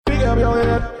up your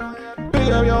head, pick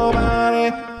up your body.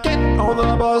 Get on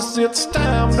the bus, it's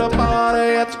time to party.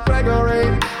 It's Gregory.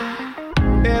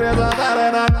 It is a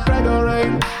Saturday night,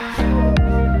 Gregory.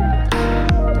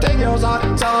 Take your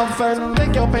socks off and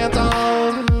take your pants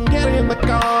on. Get in the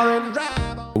car and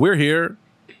drive on. We're here.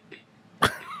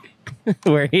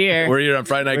 We're here. We're here on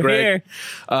Friday Night Greg.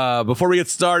 Before we get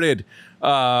started,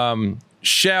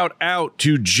 shout out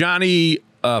to Johnny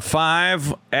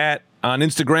 5 on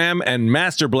Instagram and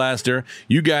Master Blaster.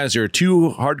 You guys are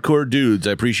two hardcore dudes.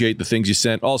 I appreciate the things you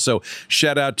sent. Also,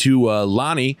 shout out to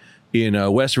Lonnie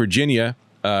in West Virginia.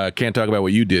 Can't talk about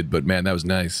what you did, but man, that was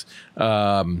nice.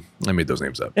 I made those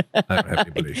names up. I don't have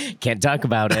anybody. Can't talk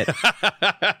about it.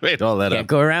 Made all that Can't up.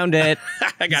 go around it.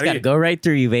 I Got to go right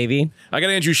through you, baby. I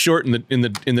got Andrew Short in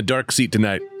the dark seat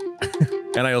tonight,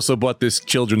 and I also bought this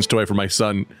children's toy for my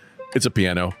son. It's a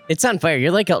piano. It's on fire.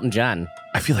 You're like Elton John.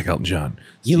 I feel like Elton John.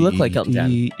 You look like Elton John.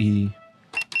 C-D-E.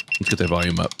 Let's get that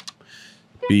volume up.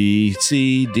 B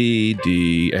C D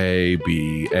D A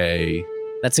B A.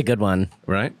 That's a good one.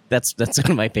 Right? That's one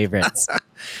of my favorites.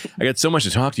 I got so much to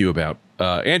talk to you about.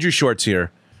 Andrew Short's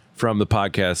here from the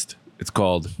podcast. It's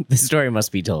called The Story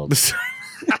Must Be Told.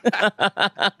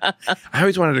 I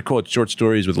always wanted to call it Short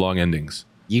Stories with Long Endings.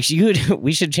 We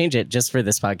should change it just for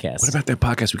this podcast. What about that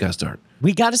podcast we got to start?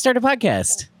 We got to start a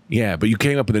podcast. Yeah, but you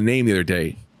came up with a name the other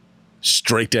day.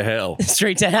 Straight to Hell.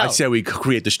 Straight to hell. I said we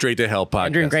create the Straight to Hell podcast.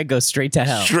 Andrew and Greg go straight to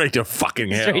hell. Straight to fucking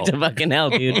hell. Straight to fucking hell,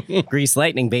 dude. Grease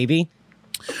lightning, baby.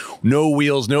 No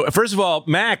wheels, no. First of all,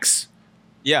 Max.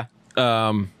 Yeah.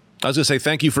 I was gonna say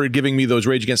thank you for giving me those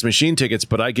Rage Against the Machine tickets,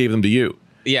 but I gave them to you,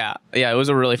 Yeah. It was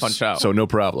a really fun show. so no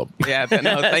problem. yeah.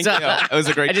 No, thank So, you. It was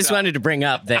a great I just show. wanted to bring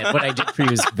up that what I did for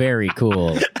you is very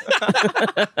cool.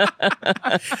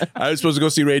 I was supposed to go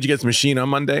see Rage Against the Machine on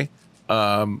Monday.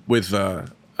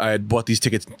 I had bought these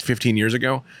tickets 15 years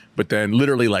ago, but then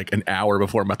literally like an hour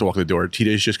before I'm about to walk in the door,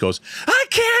 T-Days just goes, "I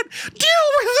can't deal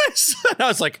with this." And I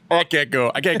was like, I can't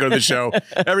go. I can't go to the show.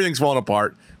 Everything's falling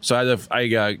apart. So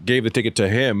I gave the ticket to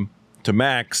him, to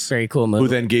Max. Very cool move. Who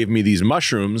then gave me these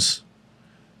mushrooms,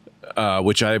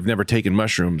 which I've never taken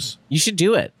mushrooms. You should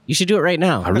do it. You should do it right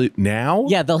now. I really now?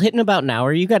 Yeah, they'll hit in about an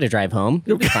hour. You got to drive home.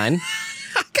 You'll be fine.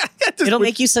 It'll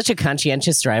make you such a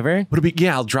conscientious driver. Would it be?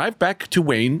 Yeah, I'll drive back to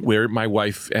Wayne, where my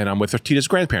wife and I'm with Tita's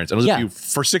grandparents, and I'll Yeah. be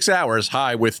for 6 hours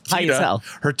high with High as Tita, hell.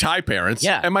 her Thai parents,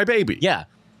 Yeah. and my baby. Yeah.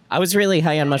 I was really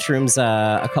high on mushrooms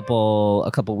a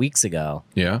couple weeks ago.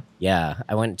 Yeah. Yeah,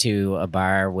 I went to a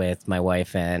bar with my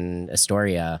wife and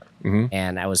Astoria,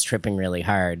 and I was tripping really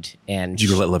hard. And Did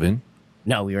you go let love in?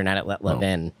 No, we were not at Let Love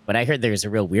In, but I heard there's a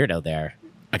real weirdo there.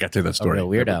 I got to hear that story. real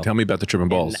weirdo. Tell me about the tripping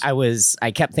balls. And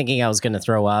I kept thinking I was going to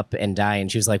throw up and die,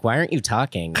 and she was like, "Why aren't you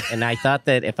talking?" And I thought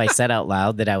that if I said out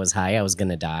loud that I was high, I was going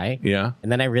to die. Yeah. And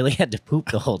then I really had to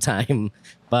poop the whole time,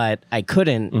 but I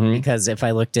couldn't because if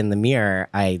I looked in the mirror,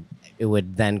 it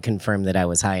would then confirm that I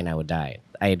was high and I would die.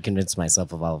 I had convinced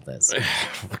myself of all of this.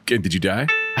 Okay, did you die?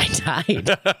 I died.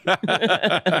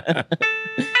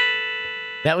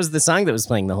 That was the song that was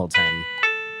playing the whole time.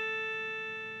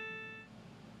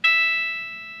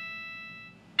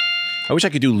 I wish I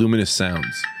could do luminous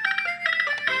sounds.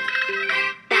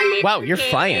 Wow, you're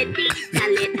flying.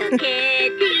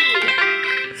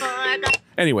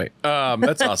 Anyway,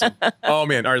 that's awesome. Oh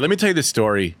man, all right. Let me tell you this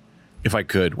story, if I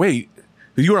could. Wait,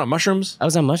 you were on mushrooms? I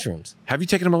was on mushrooms. Have you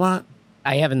taken them a lot?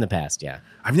 I have in the past, yeah.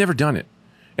 I've never done it,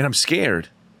 and I'm scared.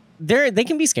 They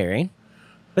can be scary,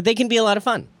 but they can be a lot of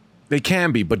fun. They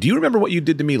can be, but do you remember what you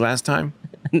did to me last time?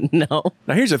 No.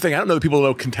 Now, here's the thing. I don't know that people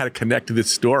know how to connect to this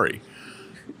story.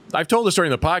 I've told the story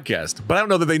in the podcast, but I don't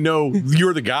know that they know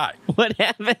you're the guy. What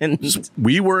happened?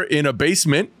 We were in a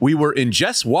basement. We were in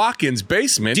Jess Watkins'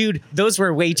 basement. Dude, those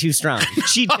were way too strong.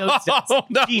 She dosed us. Oh,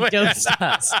 no, She man. dosed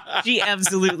us. She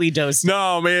absolutely dosed us.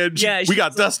 No, man. Yeah, we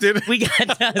got dusted. We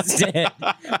got dusted.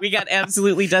 We got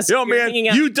absolutely dusted. Yo, We were man, hanging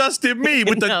out- you dusted me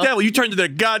with the No. devil. You turned into the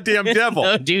goddamn devil.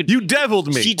 No, dude. You deviled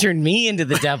me. She turned me into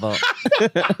the devil.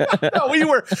 No, we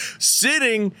were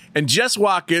sitting, and Jess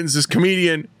Watkins, this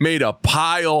comedian, made a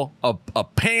pile, a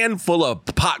pan full of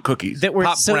pot cookies. That were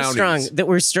pot so brownies. strong. That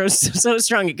were so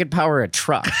strong it could power a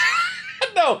truck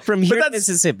No, from but here to that's-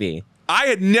 Mississippi. I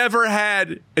had never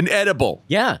had an edible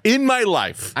Yeah. in my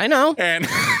life. I know. And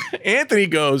Anthony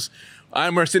goes,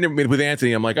 we're sitting with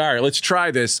Anthony. I'm like, all right, let's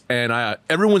try this. And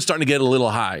everyone's starting to get a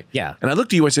little high. Yeah. And I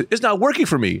looked at you, I said, it's not working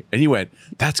for me. And you went,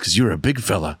 that's because you're a big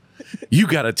fella. You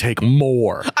got to take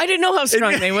more. I didn't know how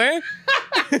strong they were.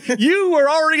 You were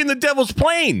already in the devil's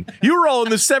plane. You were all in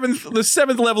the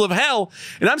seventh level of hell.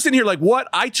 And I'm sitting here like, what?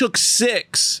 I took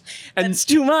 6. And It's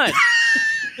too much.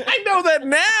 I know that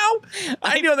now.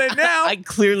 I know that now. I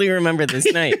clearly remember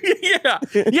this night. Yeah.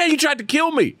 You tried to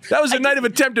kill me. That was a night of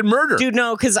attempted murder. Dude,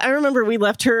 no, because I remember we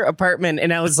left her apartment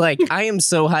and I was like, I am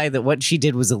so high that what she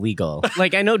did was illegal.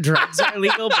 Like, I know drugs are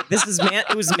illegal, but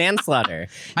it was manslaughter.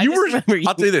 I'll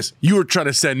tell you this. You were trying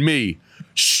to send me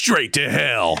straight to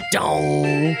hell.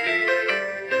 Don't.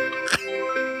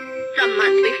 Some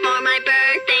months before my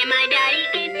birthday, my daddy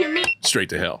gave to me. Straight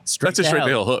to hell. That's a straight to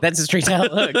hell hook. That's a straight to hell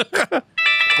hook.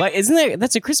 Why isn't there?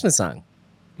 That's a Christmas song.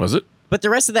 Was it? But the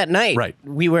rest of that night, Right.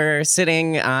 we were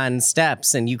sitting on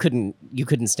steps and you couldn't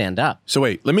stand up. So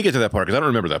wait, let me get to that part because I don't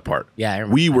remember that part. Yeah, I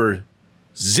remember We were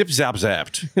zip zap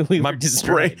zapped. We My were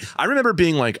destroyed. brain- I remember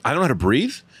being like, I don't know how to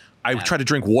breathe. I tried to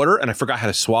drink water and I forgot how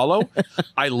to swallow.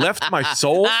 I left my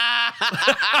soul.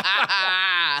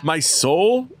 My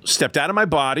soul stepped out of my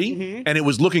body and it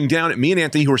was looking down at me and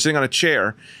Anthony, who were sitting on a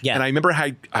chair. Yeah. And I remember how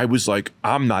I was like,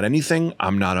 I'm not anything.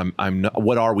 I'm not,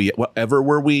 what are we? Whatever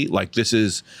were we? Like,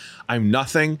 I'm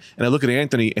nothing. And I look at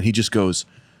Anthony and he just goes,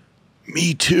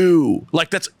 me too.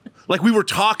 Like, we were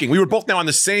talking. We were both now on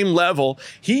the same level.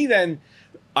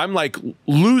 I'm like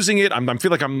losing it. I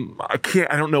feel like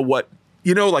I don't know what,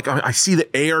 like I see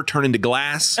the air turn into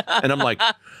glass and I'm like,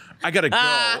 I gotta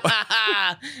go.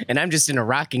 And I'm just in a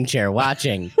rocking chair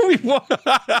watching.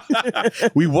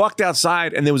 We walked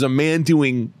outside and there was a man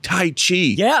doing Tai Chi.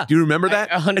 Yeah. Do you remember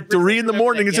that? I 100% At 3 a.m.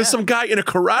 remember it's that, just some guy in a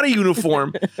karate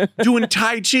uniform doing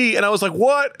Tai Chi. And I was like,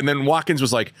 what? And then Watkins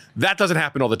was like, that doesn't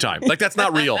happen all the time. Like, that's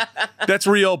not real. That's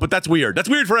real, but that's weird. That's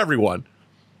weird for everyone.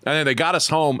 And then they got us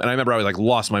home, and I remember I was like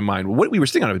lost my mind. What we were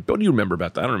sitting on? What do you remember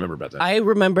about that? I don't remember about that. I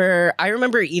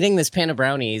remember eating this pan of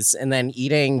brownies and then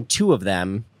eating 2 of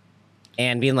them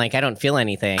and being like, I don't feel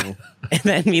anything. And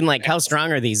then being like, how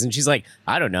strong are these? And she's like,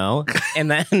 I don't know.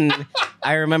 And then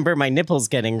I remember my nipples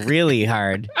getting really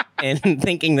hard and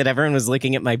thinking that everyone was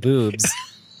looking at my boobs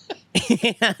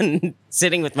and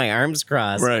sitting with my arms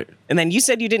crossed. Right. And then you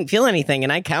said you didn't feel anything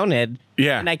and I counted.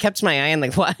 Yeah. And I kept my eye on the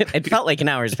clock. It felt like an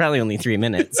hour. It's probably only 3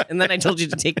 minutes. And then I told you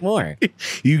to take more.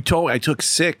 You told me I took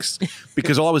 6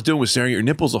 because all I was doing was staring at your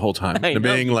nipples the whole time I and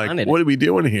know, being you like, wanted what it. are we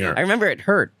doing here? I remember it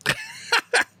hurt.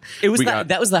 It was We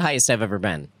that was the highest I've ever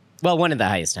been. Well, one of the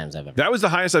highest times I've ever been. That was the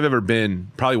highest I've ever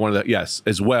been. Probably one of the, yes,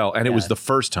 as well. And it was the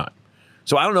first time.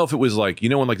 So I don't know if it was like,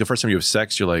 when like the first time you have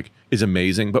sex, you're like, is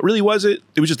amazing. But really, was it?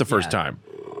 It was just the first time.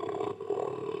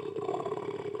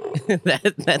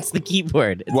 That's the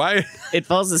keyboard. Why? It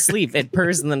falls asleep. It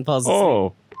purrs and then falls asleep.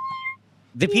 Oh.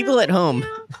 The people at home,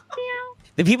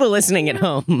 the people listening at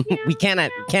home, we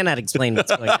cannot explain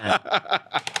what's going on.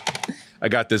 I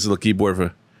got this little keyboard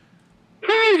for.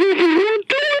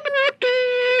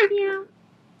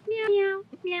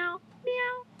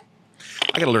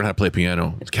 I got to learn how to play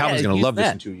piano. Calvin's going to use love this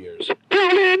that. in 2 years.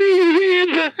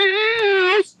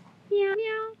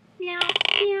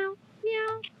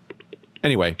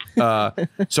 Anyway, so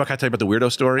I can tell you about the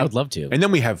weirdo story. I would love to. And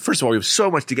then we have, first of all, we have so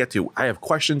much to get to. I have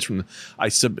questions from,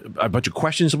 a bunch of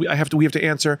questions we have to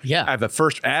answer. Yeah. I have the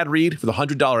first ad read for the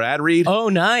 $100 ad read. Oh,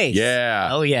 nice. Yeah.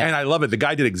 Oh, yeah. And I love it. The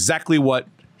guy did exactly what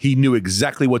he knew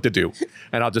exactly what to do.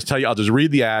 And I'll just tell you, I'll just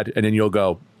read the ad and then you'll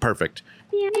go, perfect.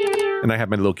 And I have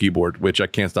my little keyboard, which I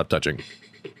can't stop touching.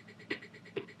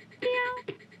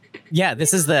 Yeah,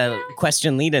 this is the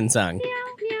question lead-in song.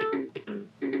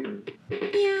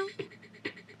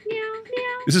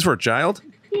 Is this for a child?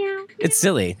 It's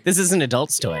silly. This is an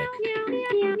adult's toy.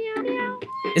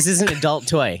 This is an adult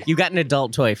toy. You got an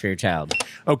adult toy for your child.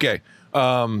 Okay.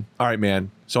 All right,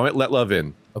 man. So I'm at Let Love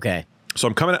In. Okay. So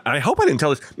I'm coming. I hope I didn't tell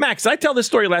this. Max, did I tell this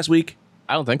story last week?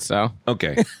 I don't think so.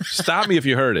 Okay. Stop me if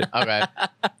you heard it.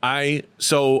 Okay.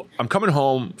 So I'm coming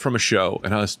home from a show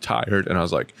and I was tired and I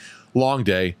was like, long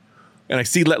day. And I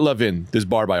see Let Love In, this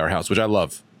bar by our house, which I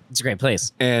love. It's a great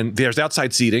place. And there's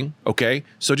outside seating. Okay.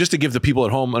 So just to give the people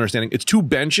at home understanding, it's 2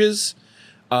 benches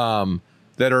that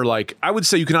are like, I would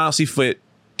say you can honestly fit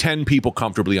 10 people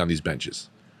comfortably on these benches.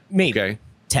 Maybe. Okay.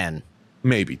 10.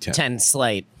 Maybe 10. 10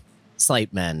 slight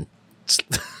men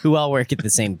who all work at the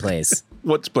same place.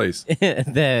 What's place?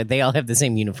 They all have the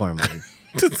same uniform on.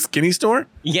 The skinny store?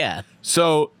 Yeah.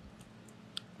 So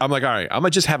I'm like, all right, I'm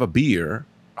going to just have a beer.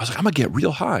 I was like, I'm going to get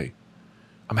real high.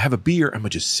 I'm going to have a beer. I'm going to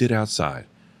just sit outside.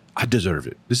 I deserve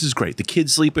it. This is great. The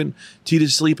kid's sleeping.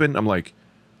 Tita's sleeping. I'm like,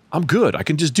 I'm good. I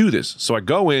can just do this. So I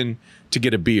go in to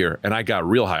get a beer and I got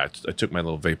real high. I took my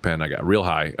little vape pen. I got real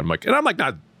high. I'm like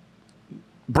not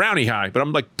brownie high, but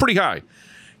I'm like pretty high.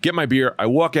 Get my beer. I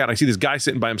walk out. And I see this guy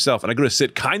sitting by himself and I go to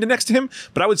sit kind of next to him.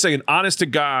 But I would say an honest to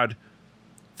God,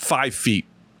 5 feet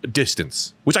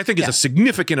distance, which I think is a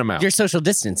significant amount. You're social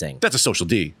distancing. That's a social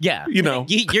D. Yeah. You know.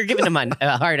 You're giving him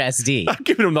a hard ass D. I'm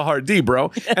giving him the hard D,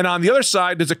 bro. And on the other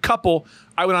side, there's a couple,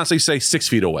 I would honestly say 6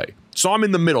 feet away. So I'm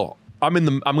in the middle. I'm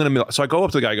gonna. So I go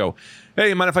up to the guy, I go,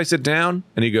 hey, mind if I sit down?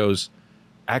 And he goes,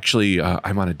 actually,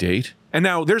 I'm on a date. And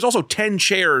now there's also 10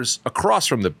 chairs across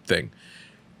from the thing.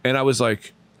 And I was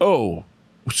like, oh,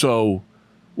 so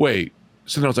wait.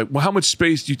 So then I was like, well, how much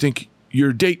space do you think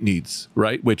your date needs?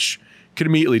 Right? Which could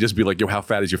immediately just be like, yo, how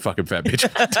fat is your fucking fat bitch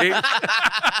date?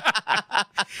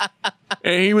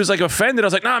 And he was like offended. I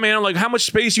was like, nah, man. I'm like, how much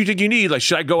space do you think you need? Like,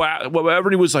 should I go out? Whatever.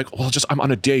 And he was like, well, I'm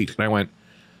on a date. And I went,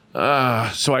 all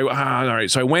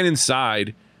right. So I went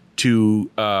inside to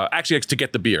to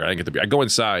get the beer. I didn't get the beer. I go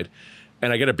inside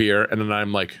and I get a beer. And then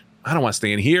I'm like, I don't want to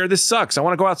stay in here. This sucks. I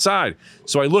want to go outside.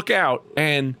 So I look out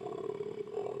and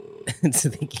to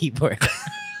the keyboard.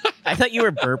 I thought you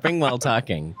were burping while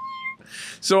talking.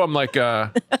 so I'm like,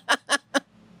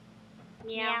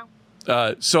 Meow.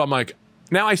 so I'm like,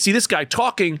 now I see this guy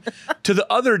talking to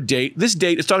the other date. This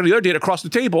date is talking to the other date across the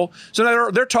table. So now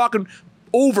they're talking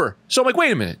over. So I'm like,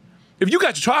 wait a minute. If you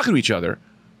guys are talking to each other,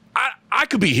 I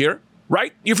could be here,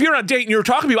 right? If you're on a date and you're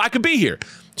talking to me, I could be here.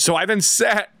 So I then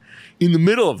sat in the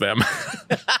middle of them.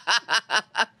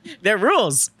 They're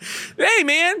rules. Hey,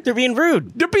 man. They're being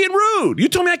rude. They're being rude. You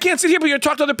told me I can't sit here, but you're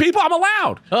talking to other people? I'm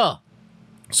allowed. Oh.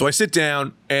 So I sit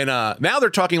down, and now they're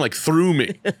talking like through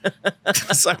me.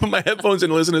 So I put my headphones in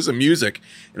and listen to some music,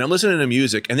 and I'm listening to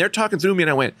music, and they're talking through me, and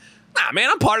I went, nah, man,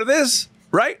 I'm part of this,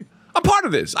 right? I'm part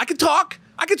of this. I can talk.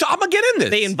 I'm going to get in this.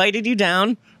 They invited you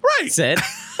down. Right. Sit.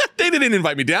 They didn't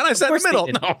invite me down. I sat in the middle.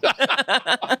 They didn't. No.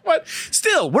 But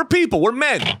still, we're people. We're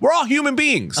men. We're all human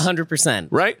beings. 100%.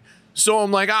 Right? So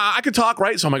I'm like, I could talk,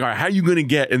 right? So I'm like, all right, how are you going to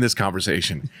get in this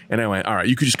conversation? And I went, all right,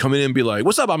 you could just come in and be like,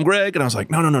 what's up? I'm Greg. And I was like,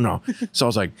 no. So I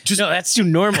was like, just. No, that's too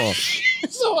normal.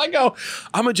 So I go,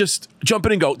 I'm going to just jump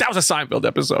in and go, that was a Seinfeld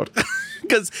episode.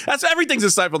 Because everything's a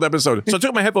Seinfeld episode. So I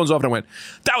took my headphones off and I went,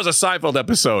 that was a Seinfeld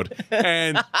episode.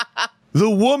 And the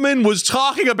woman was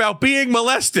talking about being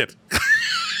molested.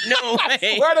 No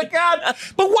way. Swear to God.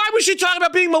 But why was she talking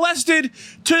about being molested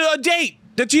to a date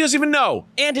that she doesn't even know?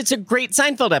 And it's a great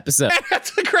Seinfeld episode.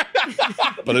 That's a great.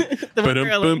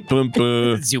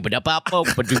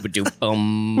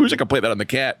 Zoop-a-da-pop-pop-a-doop-a-doop-bum. Wish I could play that on the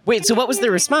cat. Wait, so what was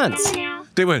the response?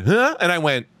 They went, huh? And I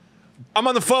went, I'm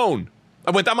on the phone.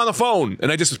 I'm on the phone.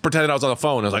 And I just pretended I was on the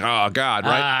phone. I was like, oh, God,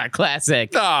 right? Ah,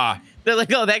 classic. Ah. They're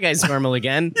like, oh, that guy's normal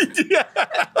again.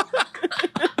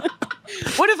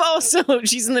 What if also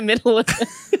she's in the middle of...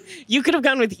 You could have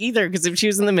gone with either, because if she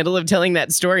was in the middle of telling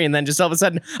that story and then just all of a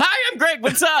sudden, hi, I'm Greg,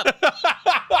 what's up?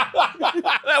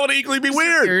 That would equally be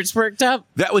weird. Ears perked up.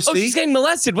 That was Oh, she's getting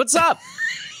molested. What's up?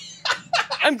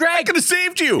 I'm I Greg. could have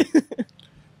saved you.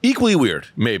 Equally weird,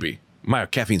 maybe. My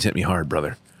caffeine's hit me hard,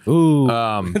 brother. Ooh.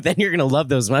 Then you're going to love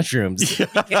those mushrooms. You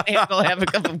can't handle have a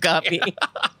cup of coffee.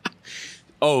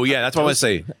 Oh, yeah, that's what I want to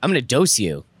say. I'm going to dose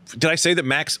you. Did I say that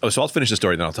Max? Oh, so I'll finish the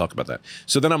story, then I'll talk about that.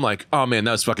 So then I'm like, oh man,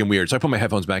 that was fucking weird. So I put my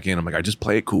headphones back in. I'm like, I just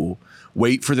play it cool.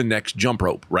 Wait for the next jump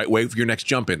rope, right? Wait for your next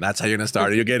jump in. That's how you're gonna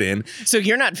start it. You'll get in. So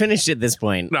you're not finished at this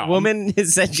point. No. Woman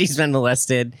has said she's been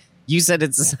molested. You said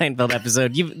it's a Seinfeld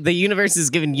episode. The universe has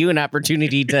given you an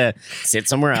opportunity to sit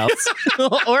somewhere else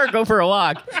or go for a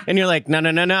walk. And you're like, no.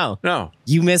 No.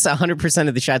 You miss 100%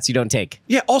 of the shots you don't take.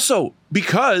 Yeah. Also,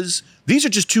 because these are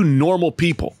just two normal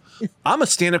people. I'm a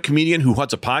stand-up comedian who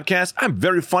has a podcast. I'm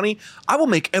very funny. I will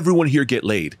make everyone here get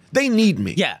laid. They need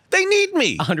me. Yeah. They need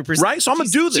me. 100%. Right? So I'm going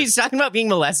to do this. She's talking about being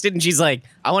molested, and she's like,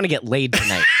 I want to get laid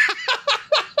tonight.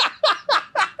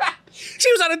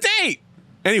 She was on a date.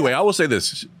 Anyway, I will say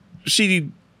this. She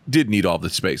did need all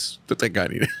the space that that guy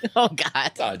needed. Oh,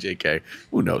 God. Ah, JK.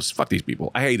 Who knows? Fuck these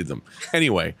people. I hated them.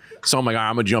 Anyway, so I'm like,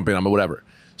 I'm going to jump in. I'm whatever.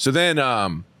 So then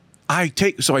I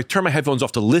turn my headphones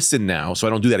off to listen now, so I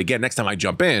don't do that again next time I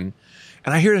jump in.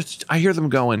 And I hear them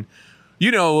going,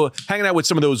 hanging out with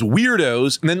some of those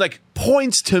weirdos, and then like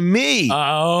points to me.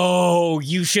 Oh,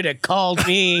 you should have called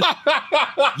me.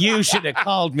 You should have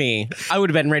called me. I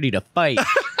would have been ready to fight.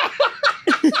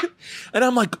 And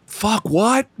I'm like, fuck,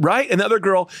 what? Right? And the other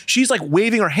girl, she's like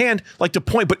waving her hand like to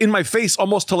point, but in my face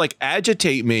almost to like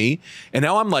agitate me. And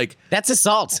now I'm like, That's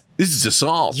assault. this is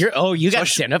assault. You got to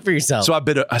stand up for yourself. So I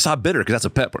bit her because that's a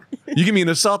pepper. You give me an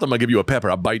assault, I'm going to give you a pepper.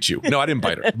 I'll bite you. No, I didn't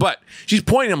bite her. But she's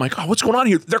pointing. I'm like, oh, what's going on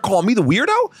here? They're calling me the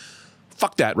weirdo?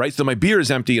 Fuck that, right? So my beer is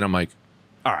empty, and I'm like,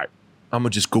 all right, I'm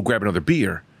going to just go grab another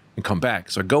beer and come back.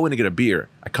 So I go in to get a beer.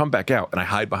 I come back out, and I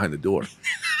hide behind the door.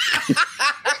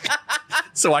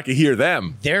 So I can hear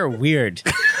them. They're weird.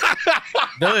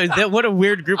 What a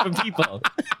weird group of people.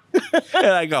 And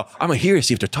I go, I'm going to hear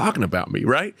see if they're talking about me,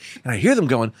 right? And I hear them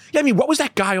going, yeah, I mean, what was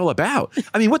that guy all about?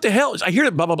 I mean, what the hell? I hear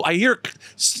blah, blah, blah. I hear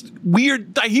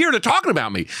they're talking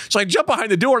about me. So I jump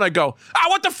behind the door and I go,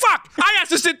 what the fuck? I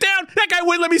asked to sit down. That guy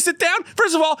wouldn't let me sit down.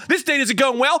 First of all, this date isn't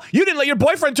going well. You didn't let your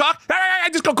boyfriend talk. I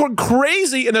just go going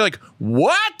crazy. And they're like,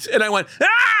 what? And I went,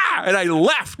 and I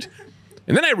left.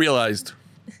 And then I realized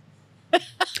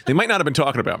they might not have been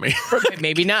talking about me.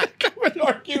 Maybe not. I would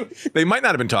argue they might not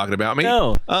have been talking about me.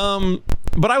 No.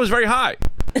 But I was very high.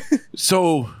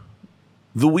 So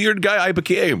the weird guy I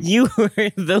became. You were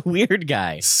the weird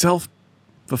guy.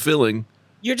 Self-fulfilling.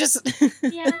 You're just.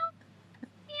 Meow. Meow.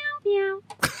 Meow.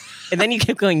 And then you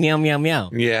kept going meow, meow, meow.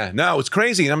 Yeah. No, it's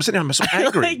crazy. And I'm sitting there, I'm so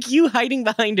angry. Like you hiding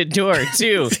behind a door,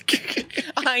 too.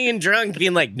 High and drunk,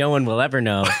 being like, no one will ever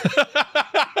know.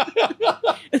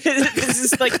 This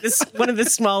is like one of the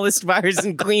smallest bars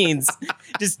in Queens.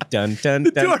 Just dun, dun,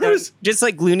 dun, dun. doors. Just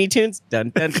like Looney Tunes.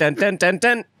 Dun, dun, dun, dun, dun,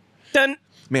 dun, dun.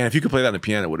 Man, if you could play that on the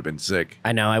piano, it would have been sick.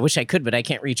 I know. I wish I could, but I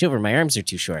can't reach over. My arms are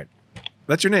too short.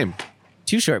 That's your name.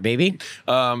 Too short, baby.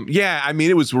 Yeah, I mean,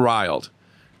 it was wild.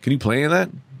 Can you play any of that?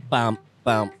 Bump,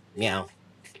 bump, meow.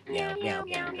 Meow, meow,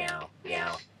 meow, meow,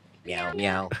 meow. Meow, meow,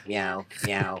 meow, meow,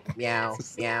 meow, meow,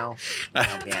 meow,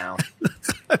 meow.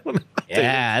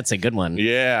 Yeah, that's a good one.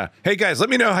 Yeah. Hey, guys, let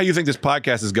me know how you think this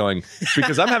podcast is going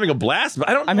because I'm having a blast. But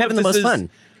I don't. I'm know having if the this most is- fun.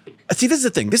 See, this is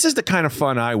the thing. This is the kind of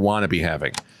fun I want to be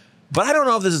having. But I don't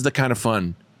know if this is the kind of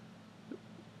fun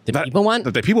That people want?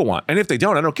 that the people want. And if they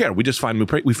don't, I don't care. We just find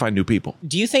new people.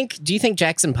 Do you think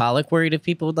Jackson Pollock worried if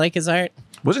people would like his art?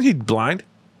 Wasn't he blind?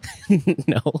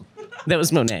 No. That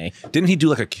was Monet. Didn't he do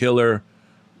like a killer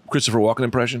Christopher Walken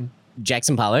impression?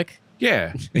 Jackson Pollock?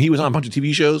 Yeah. And he was on a bunch of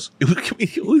TV shows.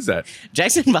 Who is that?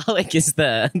 Jackson Pollock is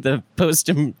the post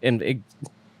and the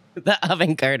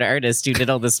avant-garde artist who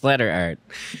did all the splatter art.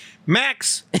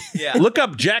 Max, look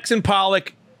up Jackson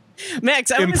Pollock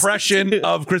Max, I wanna impression say,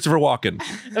 of Christopher Walken.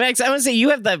 Max, I want to say you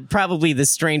have probably the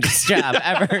strangest job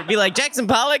ever. Be like Jackson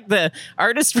Pollock, the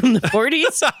artist from the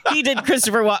 40s. He did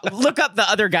Christopher Walken. Look up the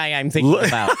other guy I'm thinking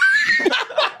about.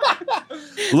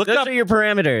 Look Those up are your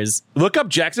parameters. Look up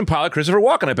Jackson Pollock, Christopher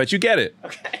Walken. I bet you get it.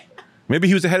 Okay. Maybe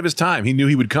he was ahead of his time. He knew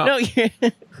he would come. No,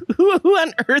 who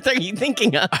on earth are you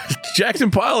thinking of?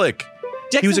 Jackson Pollock.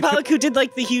 Jackson Pollock, who did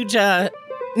like the huge.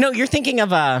 No, you're thinking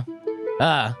of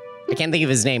I can't think of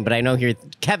his name, but I know you're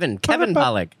Kevin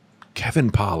Pollock. Kevin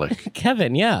Pollock.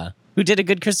 Kevin, yeah, who did a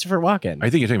good Christopher Walken. I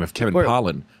think you're talking of Kevin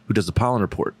Pollan, who does the Pollen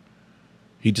Report.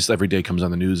 He just every day comes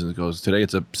on the news and goes, "Today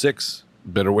it's a 6.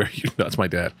 Better wear you." That's my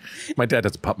dad. My dad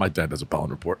does a Pollen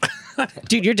Report.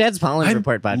 Dude, your dad's Pollen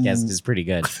Report podcast is pretty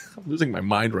good. I'm losing my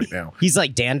mind right now. He's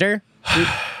like dander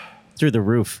through the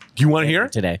roof. Do you want to hear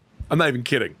today? I'm not even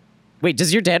kidding. Wait,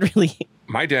 does your dad really?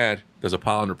 My dad does a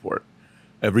Pollen Report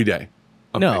every day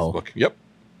on No. Facebook. Yep.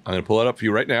 I'm going to pull it up for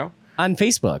you right now. On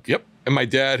Facebook? Yep. And my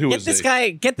dad, who Get was this guy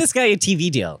a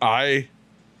TV deal.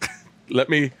 Let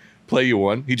me play you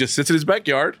one. He just sits in his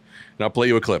backyard, and I'll play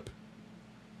you a clip.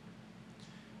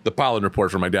 The Pollen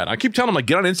Report from my dad. I keep telling him, like,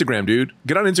 get on Instagram, dude.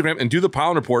 Get on Instagram and do the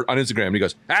Pollen Report on Instagram. And he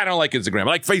goes, I don't like Instagram. I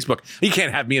like Facebook. You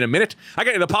can't have me in a minute.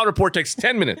 The Pollen Report takes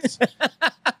 10 minutes.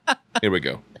 Here we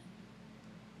go.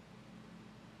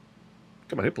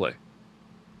 Come on, hit play.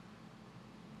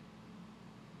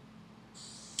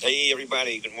 Hey,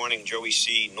 everybody. Good morning. Joey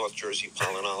C., North Jersey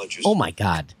pollinologist. Oh, my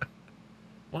God.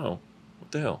 Wow.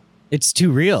 What the hell? It's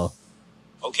too real.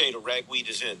 Okay, the ragweed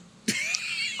is in.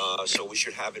 So we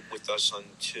should have it with us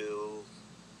until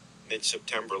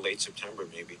mid-September, late September,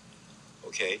 maybe.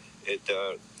 Okay? It's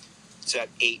at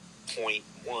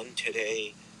 8.1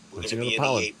 today. We're going to be in the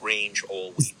 8 range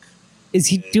all week. Is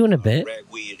he doing a bit?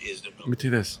 Ragweed is the number. Let me do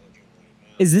this.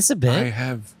 Is this a bit? I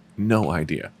have no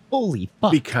idea. Holy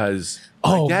fuck. Because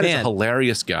my dad is a man.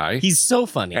 hilarious guy. He's so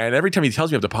funny. And every time he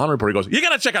tells me of the Pollen Report, he goes, you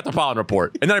got to check out the Pollen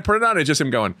Report. And then I put it on, and it's just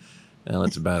him going, well,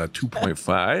 it's about a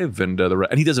 2.5.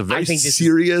 And he does a very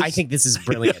serious. I think this is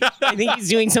brilliant. I think he's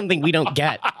doing something we don't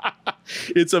get.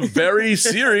 It's a very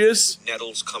serious.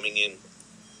 Nettles coming in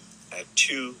at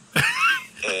 2,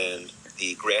 and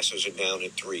the grasses are down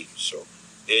at 3. So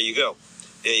there you go.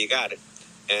 There you got it.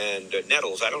 And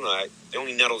nettles, I don't know. The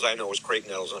only nettles I know is crepe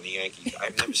nettles on the Yankees.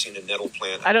 I've never seen a nettle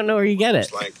plant. I don't know where you get it.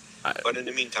 But in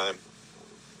the meantime,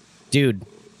 dude,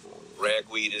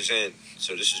 ragweed is in.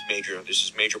 So this is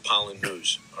major pollen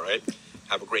news. All right.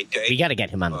 Have a great day. we got to get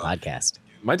him on the podcast.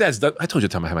 My dad's. I told you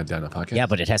the time I had my dad on the podcast. Yeah,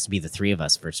 but it has to be the three of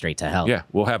us for Straight to Hell. Yeah,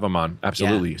 we'll have him on.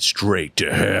 Absolutely. Yeah. Straight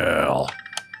to hell.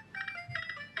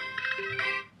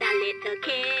 The little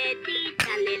kitty.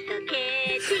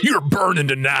 You're burning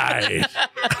tonight.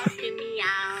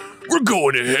 Meow. We're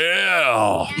going to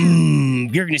hell.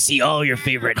 You're gonna see all your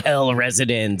favorite hell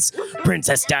residents: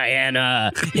 Princess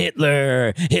Diana,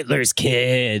 Hitler, Hitler's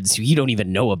kids, who you don't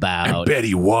even know about.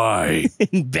 Betty White.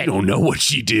 Betty- Don't know what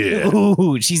she did.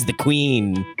 Ooh, she's the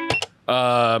queen.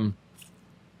 I'll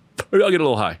get a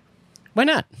little high. Why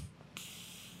not?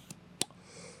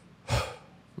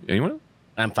 Anyone?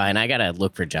 I'm fine. I gotta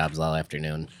look for jobs all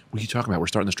afternoon. What are you talking about? We're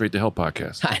starting the Straight to Hell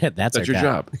podcast. That's our your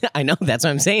job. I know. That's what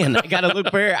I'm saying. I gotta look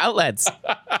for outlets.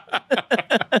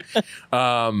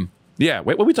 Yeah.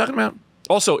 Wait, what are we talking about?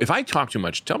 Also, if I talk too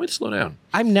much, tell me to slow down.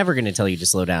 I'm never gonna tell you to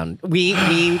slow down. We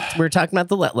were talking about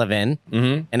the Letlevin,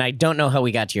 and I don't know how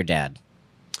we got to your dad.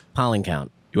 Pollen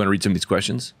count. You want to read some of these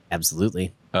questions?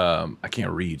 Absolutely. I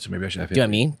can't read, so maybe I should have. Do you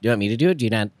want me? Do you want me to do it? Do you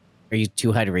not? Are you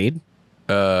too high to read?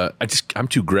 I'm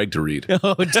too Greg to read.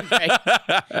 Oh, okay.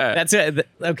 That's it.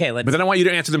 Okay, let's. But then I want you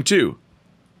to answer them too.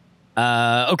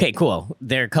 Okay, cool.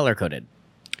 They're color coded.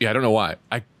 Yeah, I don't know why.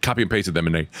 I copy and pasted them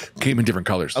and they came in different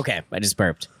colors. Okay, I just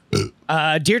burped.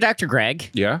 Dear Dr. Greg.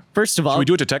 Yeah? First of all, Should we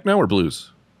do it to techno or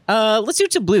blues? let's do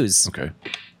it to blues. Okay.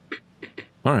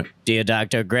 All right. Dear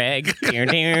Dr. Greg,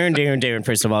 dear.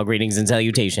 First of all, greetings and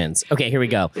salutations. Okay, here we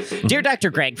go. Dear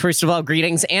Dr. Greg, first of all,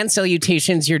 greetings and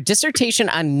salutations. Your dissertation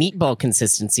on meatball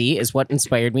consistency is what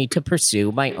inspired me to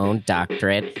pursue my own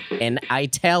doctorate in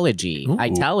italogy. Ooh.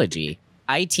 Italogy.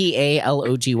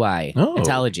 Italogy. Oh.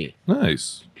 Italogy.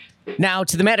 Nice. Now,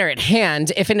 to the matter at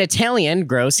hand, if an Italian,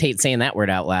 gross, hate saying that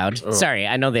word out loud. Sorry,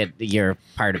 I know that you're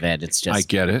part of it. It's just, I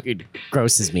get it. It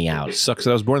grosses me out. Sucks that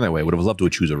I was born that way. Would have loved to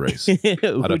choose a race.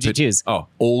 Who'd you choose? Oh,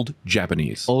 old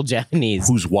Japanese. Old Japanese.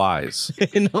 Who's wise.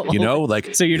 No. You know,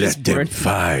 like, So you're let just them born-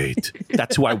 fight.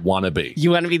 That's who I want to be. You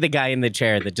want to be the guy in the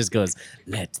chair that just goes,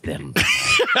 let them.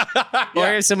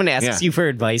 Or if someone asks you for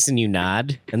advice and you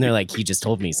nod, and they're like, he just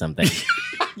told me something.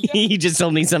 He just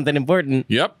told me something important.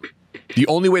 Yep. The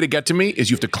only way to get to me is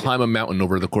you have to climb a mountain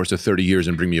over the course of 30 years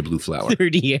and bring me a blue flower.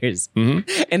 30 years.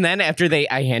 And then after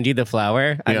I hand you the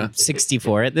flower, Yeah. I'm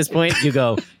 64 at this point, you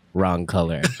go, wrong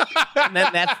color. And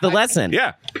then that's the lesson.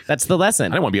 Yeah. That's the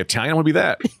lesson. I don't want to be Italian. I want to be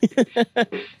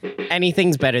that.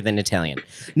 Anything's better than Italian.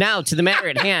 Now, to the matter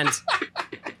at hand,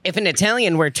 if an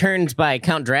Italian were turned by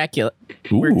Count Dracula,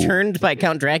 would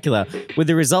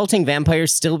the resulting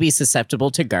vampires still be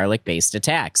susceptible to garlic-based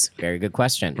attacks? Very good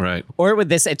question. Right. Or would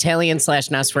this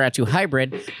Italian/Nosferatu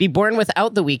hybrid be born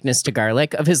without the weakness to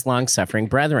garlic of his long-suffering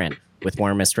brethren? With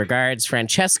warmest regards,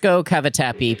 Francesco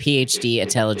Cavatappi, PhD,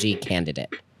 Italogy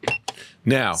candidate.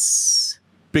 Now,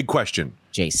 big question.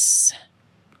 Jace.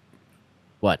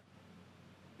 What?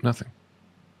 Nothing.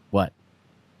 What?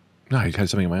 No, I had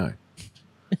something in my eye.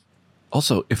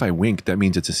 Also, if I wink, that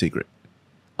means it's a secret.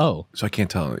 Oh. So I can't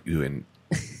tell you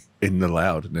in the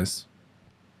loudness.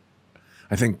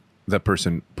 I think that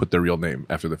person put their real name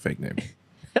after the fake name.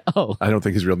 Oh. I don't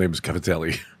think his real name is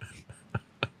Cavatelli.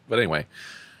 But anyway,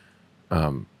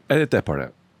 edit that part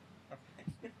out.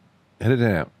 Edit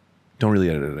it out. Don't really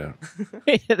edit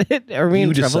it out. Are we in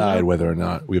You trouble decide now? whether or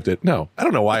not we have to. No, I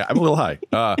don't know why. I'm a little high.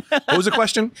 What was the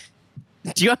question?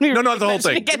 Do you want me to No, read not the whole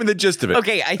question thing. again? Give me the gist of it.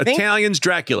 Okay, I think- Italians,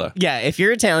 Dracula. Yeah, if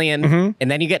you're Italian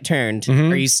and then you get turned,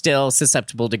 are you still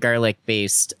susceptible to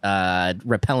garlic-based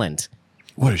repellent?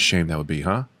 What a shame that would be,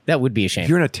 huh? That would be a shame.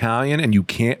 You're an Italian and you're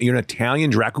an Italian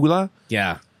Dracula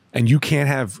yeah. and you can't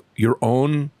have your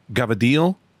own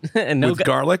gavadil And no with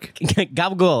garlic.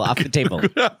 gabagool off the table.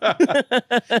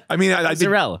 I mean, I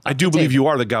Mozzarella do believe you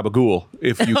are the gabagool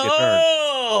if you get turned.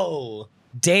 Oh,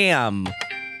 damn.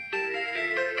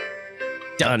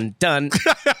 Dun, dun.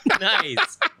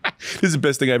 Nice. This is the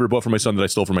best thing I ever bought for my son that I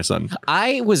stole from my son.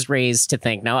 I was raised to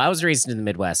think, now I was raised in the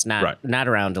Midwest, Right. not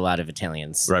around a lot of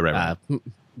Italians. Right.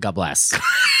 God bless.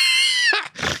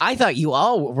 I thought you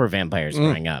all were vampires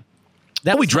growing up.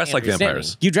 That we was my dress like understanding.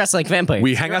 vampires. You dress like vampires.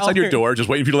 We hang You're outside all your door, just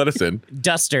waiting for you to let us in.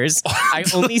 Dusters. I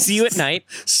only see you at night.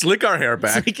 Slick our hair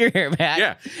back. Slick your hair back.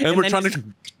 Yeah, and we're then trying to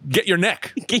get your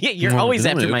neck. You're always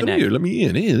after my Come neck. here, let me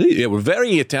in. Yeah, we're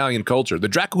very Italian culture. The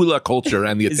Dracula culture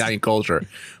and the Italian culture.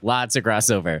 Lots of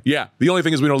crossover. Yeah, the only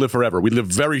thing is we don't live forever. We live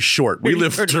very short. We Very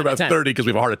live short to about time. 30 because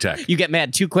we have a heart attack. You get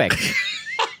mad too quick.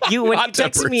 When you Hot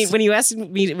texted me, tempers.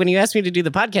 when you asked me to do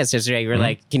the podcast yesterday, you were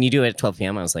like, "Can you do it at 12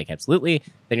 p.m.?" I was like, "Absolutely."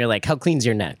 Then you're like, "How clean's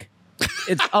your neck?"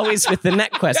 It's always with the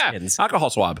neck Yeah, questions. alcohol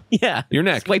swab. Yeah, Your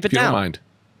neck. Wipe it if you don't down. mind.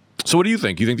 So what do you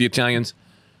think? You think the Italians?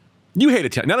 You hate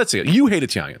Italians. Now let's see it. You hate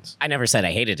Italians. I never said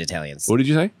I hated Italians. What did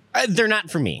you say? They're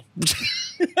not for me.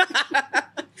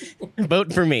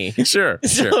 Vote for me. Sure.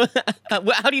 Sure.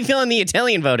 How do you feel on the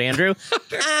Italian vote, Andrew?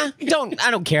 I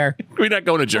don't care. We're not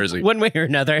going to Jersey. One way or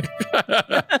another.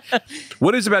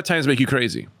 What is about Italians make you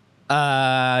crazy?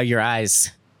 Your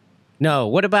eyes. No,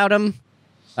 what about them?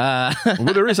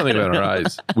 Well, there is something about our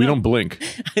eyes. We don't blink.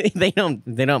 They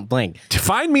don't blink. To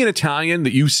find me an Italian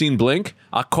that you've seen blink,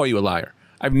 I'll call you a liar.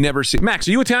 I've never seen. Max,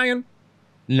 are you Italian?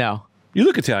 No. You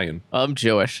look Italian. I'm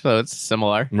Jewish, so it's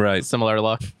similar. Right. Similar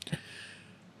look.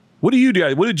 What do you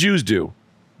do? What do Jews do?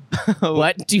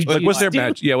 What do you Like, what's their do?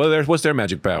 magic? Yeah, what's their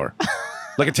magic power?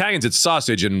 Like Italians, it's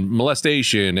sausage and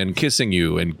molestation and kissing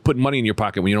you and putting money in your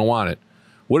pocket when you don't want it.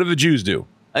 What do the Jews do?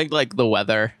 I think like the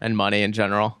weather and money in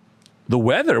general. The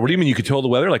weather? What do you mean you control the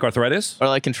weather? Like arthritis? Or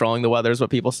like controlling the weather is what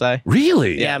people say.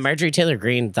 Really? Yeah, Marjorie Taylor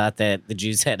Greene thought that the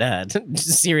Jews had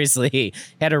seriously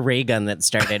had a ray gun that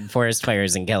started forest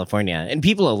fires in California, and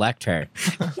people elect her.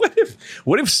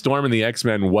 What if Storm and the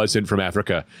X-Men wasn't from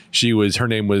Africa? Her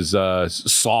name was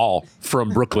Saul from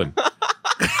Brooklyn.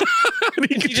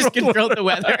 He just controlled the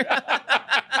weather.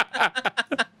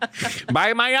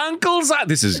 By my uncle's.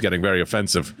 This is getting very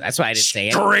offensive. That's why I didn't say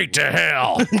it. Straight to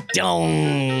hell.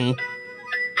 Don't.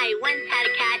 I once had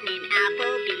a cat named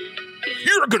Applebee.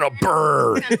 You're gonna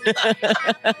burn.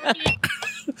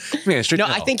 Man, straight No,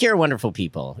 to hell. I think you're wonderful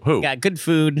people. Who? You got good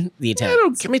food. The I Italians.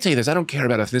 don't, let me tell you this. I don't care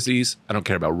about ethnicities. I don't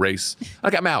care about race.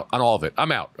 Like, I'm out on all of it.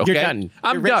 I'm out. Okay? You're done.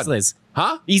 I'm You're done. raceless.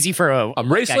 Huh? Easy for a I'm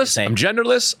white guy to raceless. say. I'm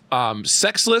genderless. I'm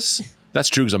sexless. That's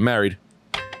true because I'm married.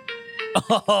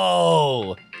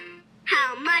 Oh.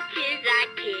 How much is that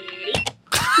kitty?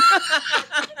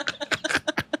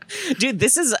 Dude,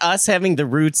 this is us having the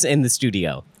Roots in the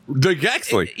studio.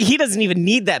 Actually, He doesn't even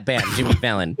need that band, Jimmy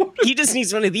Fallon. He just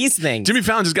needs one of these things. Jimmy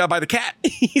Fallon just got by the cat.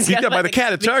 He's got by the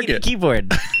cat at Target.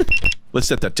 Keyboard. Let's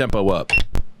set that tempo up.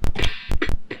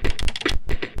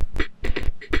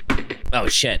 Oh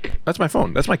shit! That's my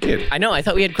phone. That's my kid. I know. I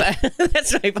thought we had.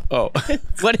 That's right. Oh.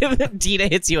 What if Dina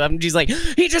hits you up and she's like,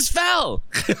 "He just fell."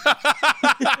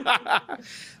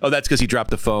 Oh, that's because he dropped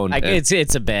the phone. and-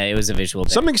 It's a bit. It was a visual.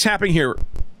 Bit. Something's happening here.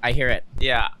 I hear it.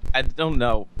 Yeah, I don't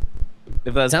know.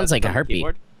 If that Sounds like a from the heartbeat.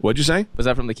 keyboard? What'd you say? Was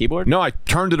that from the keyboard? No, I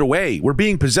turned it away. We're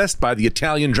being possessed by the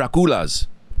Italian Draculas.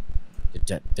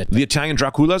 The Italian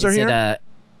Draculas are Is here? it,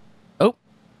 oh,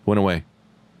 Went away.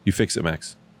 You fix it,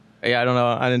 Max. Yeah, I don't know.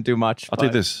 I didn't do much. I'll tell you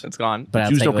but this. It's gone. but I'll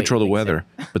Jews tell you don't what control the you weather,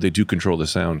 but they do control the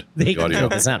sound. They the audio. control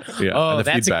the sound. Yeah, Oh, and the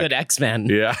that's feedback. a good X-Men.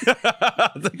 Yeah.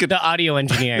 The audio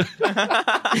engineer.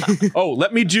 Oh,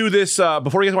 let me do this.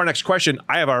 Before we get to our next question,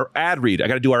 I have our ad read. I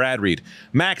got to do our ad read.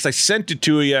 Max, I sent it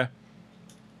to you.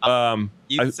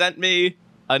 You sent me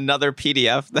another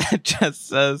PDF that just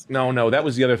says No, that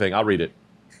was the other thing. I'll read it.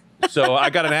 So I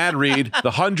got an ad read,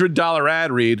 the $100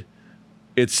 ad read.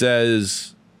 It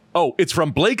says, it's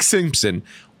from Blake Simpson.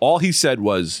 All he said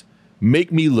was,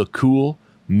 make me look cool,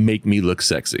 make me look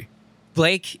sexy.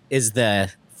 Blake is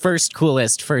the first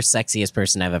coolest, first sexiest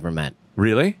person I've ever met.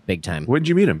 Really? Big time. When did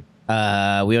you meet him?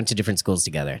 We went to different schools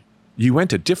together You went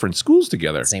to different schools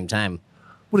together. at the same time.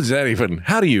 What is that even?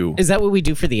 How do you? Is that what we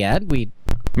do for the ad?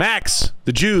 Max,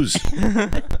 the Jews.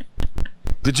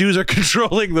 The Jews are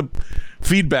controlling the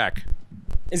feedback.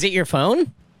 Is it your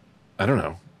phone? I don't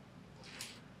know.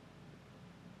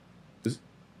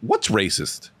 What's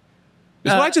racist?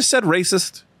 Is what I just said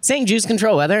racist? Saying Jews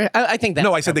control weather? I think that.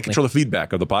 No, I said they control the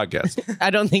feedback of the podcast. I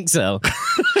don't think so.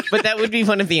 But that would be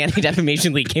fun if the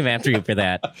Anti-Defamation League came after you for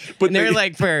that. But And they're they-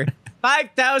 like, for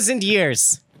 5,000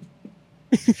 years.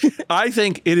 I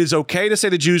think it is okay to say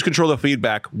the Jews control the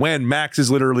feedback when Max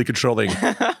is literally controlling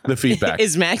the feedback.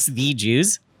 Is Max the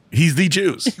Jews? He's the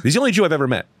Jews. He's the only Jew I've ever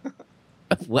met.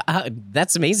 Wow,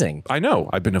 that's amazing. I know.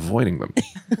 I've been avoiding them,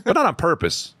 but not on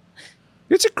purpose.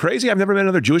 Is it crazy? I've never met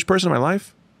another Jewish person in my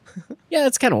life. Yeah,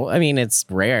 it's kind of, I mean, it's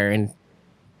rare and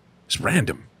It's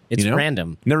random. it's you know?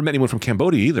 random. Never met anyone from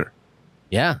Cambodia either.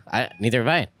 Yeah, neither have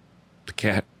I. The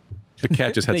cat. The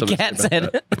cat just had The something cat to say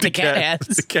about said- that. the cat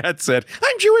has. The cat said,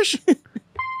 "I'm Jewish."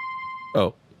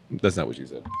 Oh, that's not what she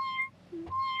said.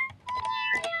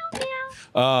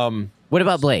 What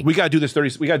about Blake? We gotta do this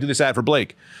 30. We gotta do this ad for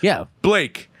Blake. Yeah.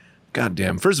 Blake.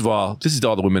 Goddamn. First of all, this is to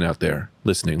all the women out there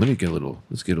listening. Let's get a little.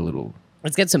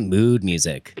 Let's get some mood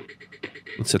music.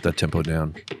 Let's set that tempo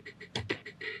down.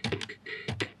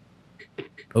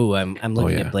 Oh, I'm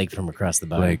looking yeah. at Blake from across the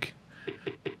bar.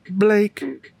 Blake,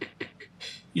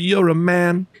 you're a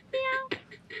man.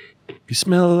 You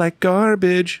smell like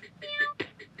garbage,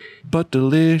 but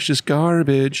delicious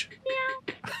garbage.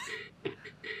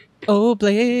 Oh,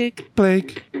 Blake,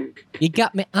 Blake, you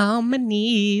got me on my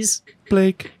knees.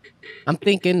 Blake, I'm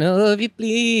thinking of you,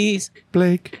 please.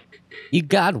 Blake, You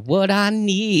got what I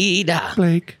need.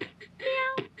 Blake.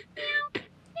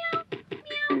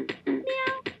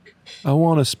 I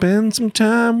want to spend some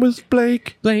time with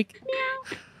Blake. Blake.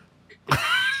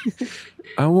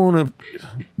 I want to.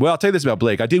 Well, I'll tell you this about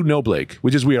Blake. I do know Blake,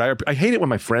 which is weird. I hate it when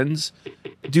my friends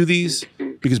do these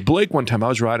Because Blake, one time I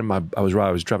was driving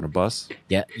a bus.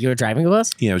 Yeah, you were driving a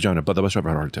bus. Yeah, I was driving a bus. The bus driver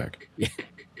had a heart attack. Yeah.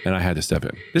 And I had to step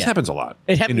in. This Yeah. happens a lot.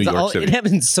 It happens. in New York City. It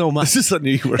happens so much. This is a New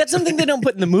York. That's something they don't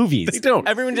put in the movies. They don't.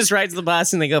 Everyone just rides the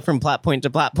bus and they go from plot point to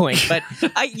plot point. But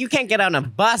you can't get on a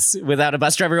bus without a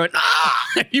bus driver going,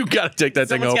 You got to take that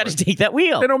thing someone's over. got to take that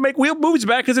wheel. They don't make wheel movies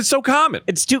back because it's so common.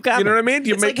 It's too common. You know what I mean?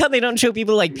 It's like how they don't show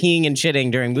people like peeing and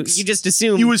shitting during movies. You just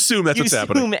assume. You assume that's what's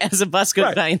happening. As a bus goes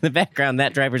Right. by in the background,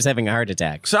 that driver's having a heart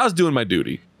attack. So I was doing my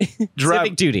duty.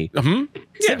 Civic duty. Yeah.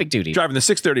 Civic duty. Driving the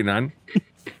 639.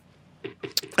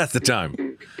 That's the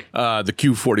time. The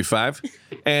Q45.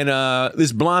 And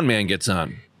this blonde man gets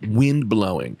on. Wind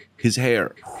blowing. His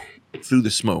hair through the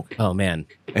smoke. Oh man.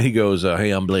 And he goes,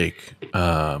 hey, I'm Blake.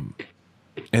 And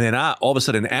then all of a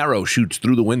sudden an arrow shoots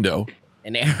through the window.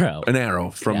 An arrow. An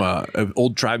arrow from an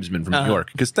old tribesman from New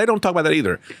York. Because they don't talk about that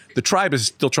either. The tribe is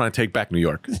still trying to take back New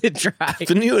York. The drive.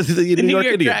 The New York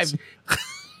Indians. Drive.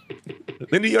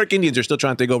 The New York Indians are still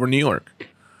trying to take over New York.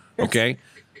 Okay?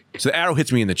 So the arrow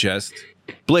hits me in the chest.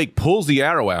 Blake pulls the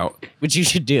arrow out. Which you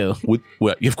should do. With,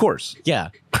 well, of course. Yeah.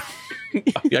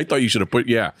 I thought you should have put,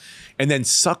 and then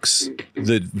sucks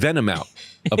the venom out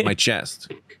of my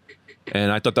chest.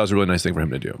 And I thought that was a really nice thing for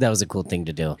him to do. That was a cool thing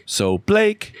to do. So,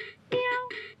 Blake.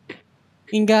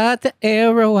 You got the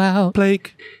arrow out.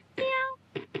 Blake.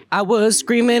 I was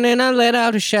screaming and I let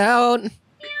out a shout.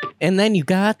 And then you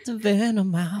got the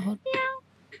venom out.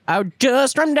 I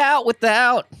just run out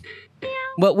without.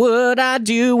 What would I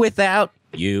do without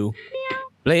you?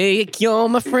 Blake, you're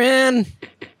my friend.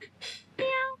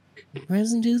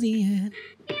 Present to the end.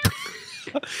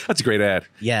 That's a great ad.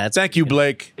 Yeah, it's Thank you,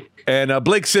 Blake. And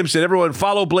Blake Simpson. Everyone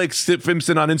follow Blake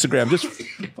Simpson on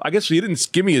Instagram. I guess he didn't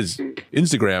give me his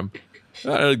Instagram.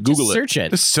 Google Just search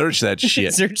it. Just search that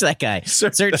shit. Search that guy.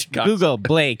 Search Search that guy. Google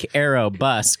Blake, Arrow,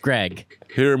 Bus, Greg.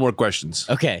 Here are more questions.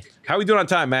 Okay. How are we doing on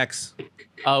time, Max?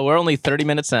 We're only 30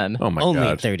 minutes in. Oh my Only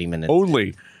god. 30 minutes.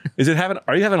 Only.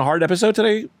 Are you having a hard episode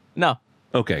today? No.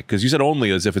 Okay, because you said only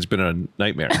as if it's been a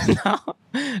nightmare.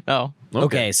 No.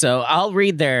 Okay, so I'll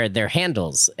read their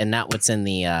handles and not what's in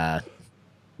the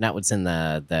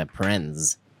the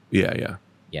parens. Yeah.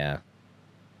 Yeah.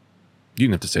 You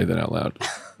didn't have to say that out loud.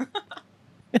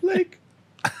 Blake.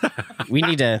 We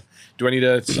need to Do I need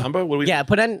a samba? What do we? Yeah,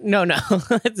 put on no.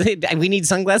 We need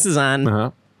sunglasses on.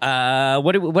 Uh-huh.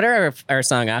 What are our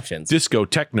song options? Disco,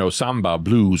 techno, samba,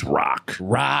 blues, rock,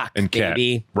 Rock, and cat.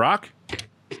 baby. Rock.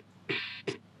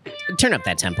 Turn up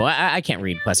that tempo. I can't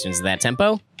read questions at that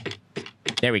tempo.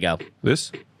 There we go.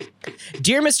 This.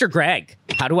 Dear Mr. Greg,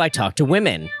 how do I talk to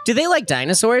women? Do they like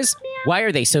dinosaurs? Why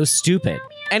are they so stupid?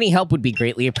 Any help would be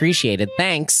greatly appreciated.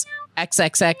 Thanks.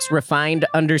 XXX refined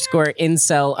 _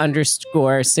 incel _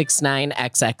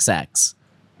 69XXX.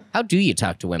 How do you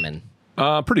talk to women?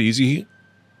 Pretty easy.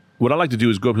 What I like to do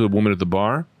is go up to the woman at the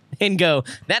bar. And go,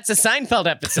 that's a Seinfeld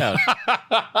episode.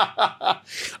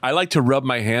 I like to rub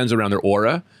my hands around their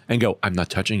aura and go, I'm not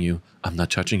touching you. I'm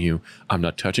not touching you. I'm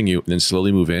not touching you. And then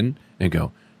slowly move in and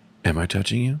go, am I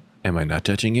touching you? Am I not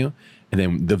touching you? And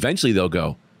then eventually they'll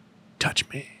go, touch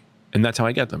me. And that's how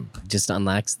I get them. Just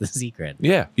unlocks the secret.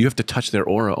 Yeah. You have to touch their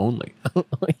aura only.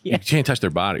 Yeah. You can't touch their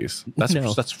bodies. That's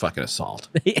No. that's fucking assault.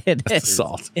 It That's is.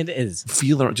 assault. It is.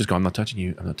 Feel their, just go, I'm not touching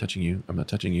you. I'm not touching you. I'm not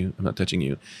touching you. I'm not touching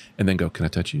you. And then go, can I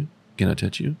touch you? Can I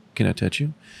touch you? Can I touch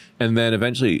you? And then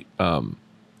eventually,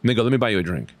 they go, let me buy you a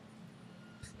drink.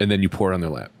 And then you pour it on their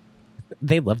lap.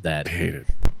 They love that. I hate it.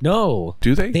 No.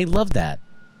 Do they? They love that.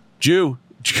 Jew.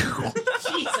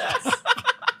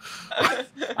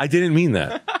 I didn't mean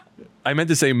that. I meant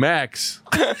to say Max.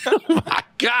 Oh my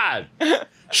God.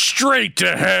 Straight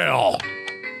to hell.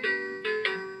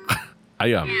 I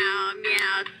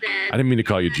didn't mean to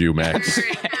call you Jew, Max.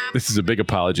 This is a big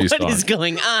apology What song. is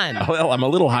going on? Well, I'm a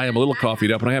little high, I'm a little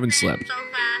coffeeed up, and I haven't slept.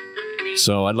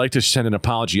 So I'd like to send an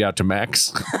apology out to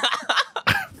Max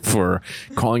for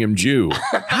calling him Jew.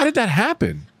 How did that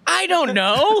happen? I don't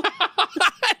know.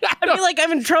 I feel like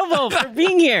I'm in trouble for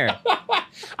being here.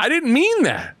 I didn't mean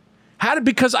that.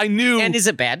 Because I knew. And is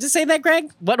it bad to say that,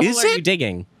 Greg? What hole Is are it? you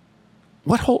digging?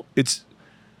 What hole? Is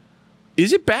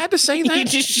it bad to say You that?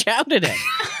 just shouted it.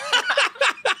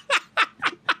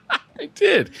 I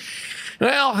did.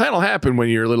 Well, that'll happen when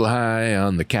you're a little high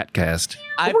on the cat cast.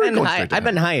 I've We're been going high. straight to I've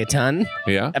been hell. high a ton.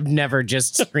 Yeah? I've never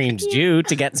just screamed Jew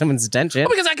to get someone's attention.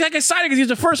 Because I got excited because he's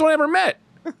the first one I ever met.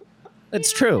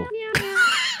 That's true.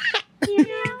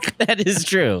 That is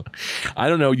true. I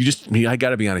don't know. I got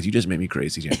to be honest. You just made me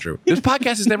crazy, Andrew. This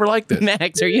podcast is never like this.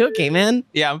 Max, are you okay, man?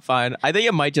 Yeah, I'm fine. I think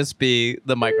it might just be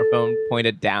the microphone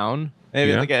pointed down.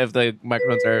 Maybe Yeah. like if the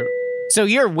microphones are So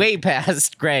you're way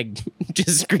past Greg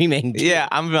just screaming. Yeah,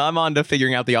 I'm on to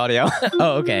figuring out the audio.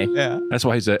 Oh, okay. Yeah. That's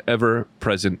why he's an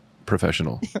ever-present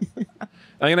professional.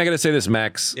 I gotta say this,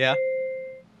 Max. Yeah.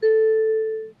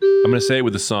 I'm gonna say it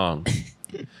with a song.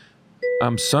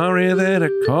 I'm sorry that I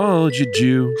called you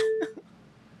Jew.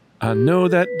 I know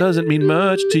that doesn't mean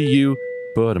much to you,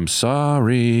 but I'm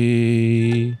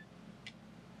sorry.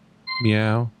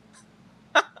 Meow.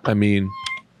 I mean,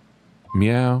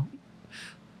 meow.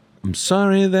 I'm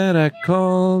sorry that I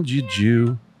called you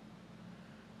Jew.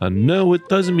 I know it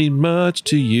doesn't mean much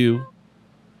to you,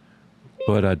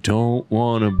 but I don't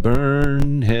want to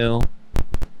burn hell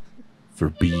for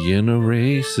being a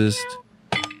racist.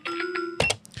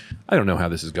 I don't know how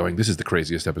this is going. This is the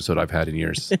craziest episode I've had in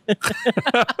years.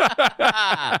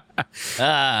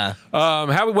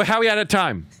 How we out of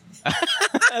time?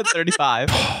 35.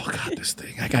 Oh God, this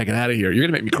thing! I gotta get out of here. You're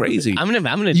gonna make me crazy. I'm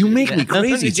gonna. You make me crazy. I'm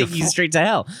gonna It's your take you fault. straight to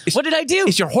hell. What did I do?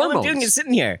 it's your All I'm hormones. doing is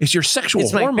sitting here. It's your sexual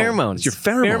It's my hormones. pheromones. It's your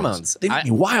pheromones. Pheromones. They make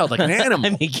you wild like an animal.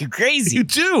 I make you crazy. You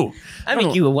do. I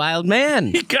make you a wild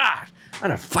man. God, I'm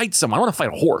gonna fight someone. I want to fight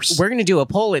a horse. We're gonna do a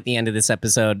poll at the end of this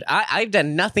episode. I've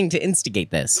done nothing to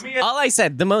instigate this. All I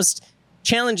said, the most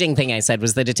challenging thing I said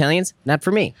was that Italians, not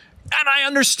for me. And I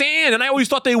understand, and I always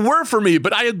thought they were for me,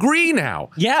 but I agree now.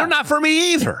 Yeah. They're not for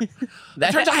me either.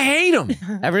 Turns out I hate them.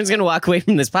 Everyone's gonna walk away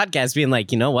from this podcast being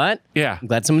like, you know what? Yeah. I'm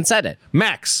glad someone said it.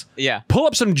 Max, Yeah. pull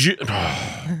up some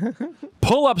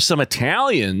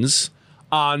Italians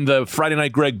on the Friday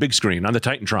Night Greg big screen on the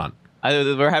Titantron.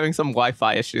 We're having some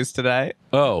Wi-Fi issues today.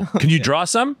 Oh, can you draw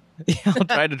some? Yeah, I'll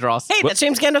try to draw some. Hey, that's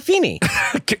James Gandolfini.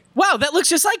 Wow, that looks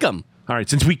just like him. All right,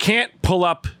 since we can't pull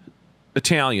up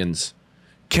Italians,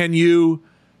 can you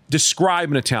describe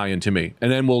an Italian to me,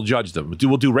 and then we'll judge them.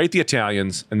 We'll do rate the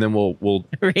Italians, and then we'll.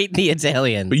 Rate the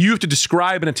Italian. But you have to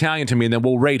describe an Italian to me, and then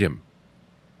we'll rate him.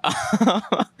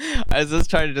 Is this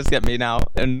trying to just get me now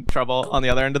in trouble on the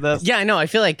other end of this? Yeah, I know. I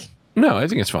feel like No, I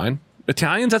think it's fine.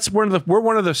 Italians, we're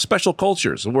one of the special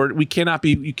cultures. You can't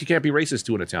be racist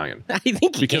to an Italian I think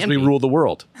you because can we be. rule the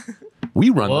world. We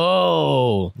run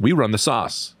Whoa, the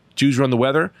sauce. Jews run the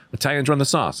weather. Italians run the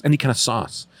sauce. Any kind of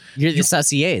sauce. you're the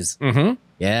sauciers. Mm-hmm.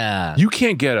 Yeah. You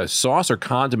can't get a sauce or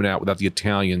condiment out without the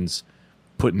Italians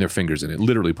putting their fingers in it,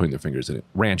 literally putting their fingers in it.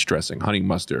 Ranch dressing, honey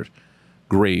mustard,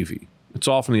 gravy. It's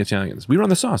all from the Italians. We run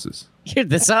the sauces. You're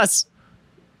the sauce.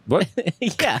 What?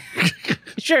 Yeah.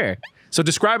 Sure. So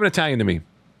describe an Italian to me.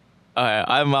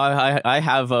 I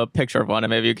have a picture of one, and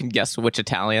maybe you can guess which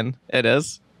Italian it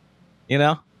is. You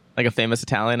know, like a famous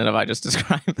Italian. And if I just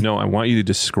describe, No, I want you to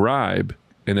describe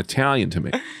an Italian to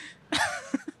me.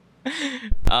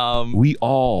 We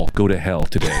all go to hell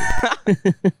today.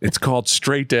 It's called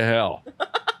Straight to Hell.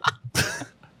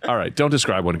 All right, don't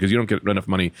describe one because you don't get enough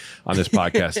money on this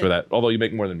podcast for that. Although you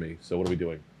make more than me, so what are we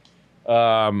doing?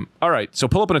 All right, so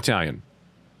pull up an Italian.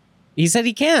 He said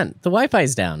he can't. The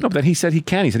Wi-Fi's down. No, but then he said he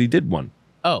can. He said he did one.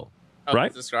 Oh.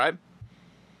 Right? Describe.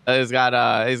 He's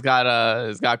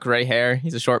got gray hair.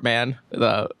 He's a short man.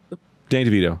 Danny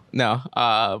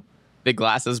DeVito. Big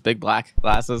glasses, big black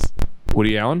glasses.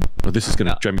 Woody Allen? Oh, this is going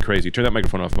to drive me crazy. Turn that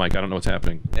microphone off, Mike. I don't know what's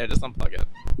happening. Yeah, just unplug it.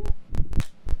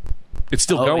 It's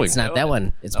still Oh, going. it's not that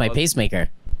one. It's my pacemaker.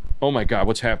 Oh my God,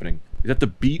 what's happening? Is that the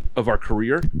beat of our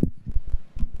career?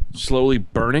 Slowly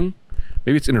burning?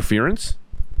 Maybe it's interference?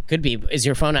 Could be. Is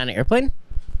your phone on airplane?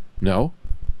 No.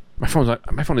 My phone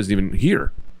isn't even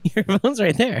here. Your phone's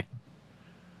right there.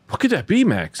 What could that be,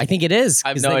 Max? I think it is. I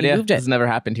have 'cause no then you idea. moved it. It's never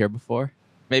happened here before.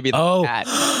 Maybe the Oh. cat.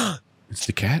 It's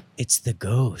the cat? It's the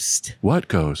ghost. What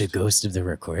ghost? The ghost of the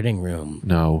recording room.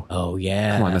 No. Oh,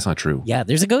 yeah. Come on, that's not true. Yeah,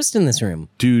 there's a ghost in this room.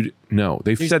 Dude, no.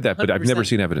 They've There's said that, but I've never 100%.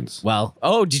 seen evidence. Well,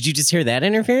 oh, did you just hear that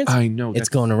interference? I know. It's that's-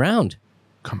 going around.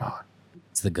 Come on.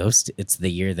 It's the ghost. It's the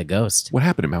year of the ghost. What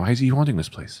happened to him? Why is he haunting this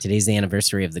place? Today's the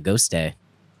anniversary of the ghost day.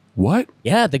 What?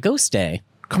 Yeah, the ghost day.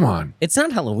 Come on. It's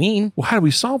not Halloween. Well, how do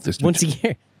we solve this? Once a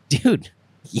year. Dude,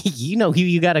 you know who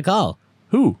you got to call.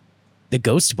 Who? The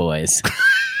Ghost Boys.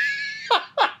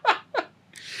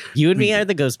 You and me are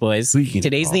the Ghost Boys. We can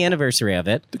Today's the call. anniversary of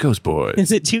it. The Ghost Boys.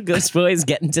 Is it two Ghost Boys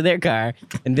get into their car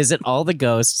and visit all the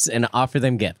ghosts and offer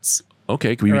them gifts?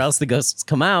 Okay, can we Or else the ghosts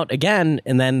come out again,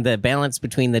 and then the balance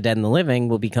between the dead and the living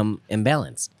will become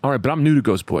imbalanced. All right, but I'm new to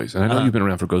Ghost Boys, and I know you've been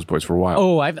around for Ghost Boys for a while.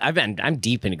 Oh, I'm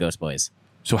deep into Ghost Boys.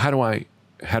 So how do I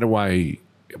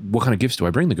what kind of gifts do I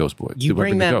bring the Ghost Boys? You Do I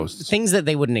bring the them ghosts? things that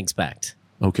they wouldn't expect.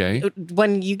 Okay.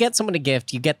 When you get someone a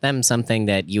gift, you get them something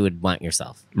that you would want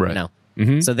yourself. Right. No.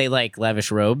 Mhm. So they like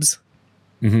lavish robes.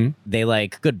 Mm-hmm. They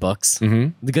like good books.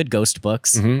 Mm-hmm. The good ghost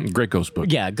books. Mm-hmm. Great ghost book.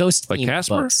 Yeah, ghost Like themed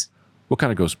Casper? books. What kind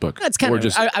of ghost book? That's kind or of.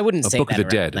 just I wouldn't a say book that of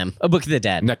the around dead. them. A book of the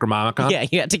dead. Necronomicon. Yeah,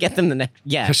 you had to get them the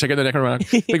yeah. Check out the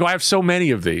Necronomicon. They go, I have so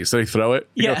many of these. So they throw it.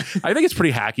 You Yeah. go, I think it's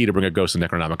pretty hacky to bring a ghost to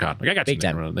Necronomicon. Like, I got Big you,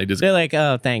 time. Necronomicon. They just, They're like,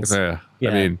 oh, thanks. I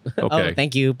mean, okay. Oh,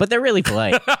 thank you. But they're really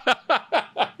polite.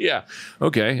 Yeah.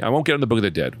 Okay. I won't get on the Book of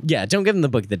the Dead. Yeah, don't give them the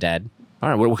book of the dead.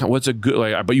 All right. What's a good,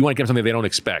 like, but you want to give them something they don't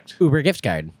expect, Uber gift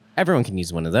card. Everyone can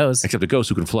use one of those. except a ghost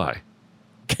who can fly.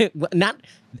 Not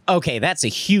okay. That's a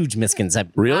huge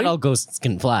misconception. Really? Not all ghosts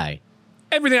can fly.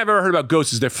 Everything I've ever heard about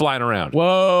ghosts is they're flying around.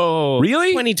 Whoa!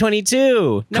 Really?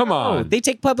 2022. Come No, on. they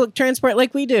take public transport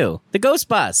like we do. The ghost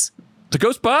bus, The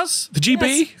ghost bus? The GB?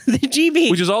 Yes, the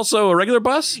GB. Which is also a regular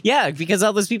bus? Yeah, because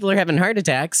all those people are having heart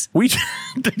attacks. We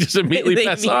they just immediately They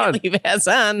pass on. immediately pass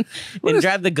on and is-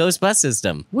 drive the ghost bus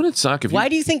system. Wouldn't it suck if Why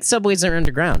do you think subways are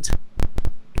underground?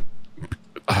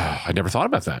 I never thought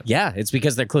about that. Yeah, it's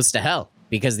because they're close to hell.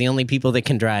 Because the only people that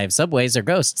can drive subways are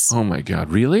ghosts. Oh my God,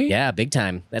 really? Yeah, big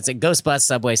time. That's a ghost bus,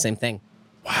 subway, same thing.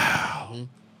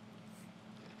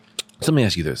 So let me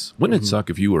ask you this: wouldn't it suck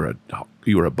if you were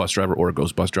a bus driver or a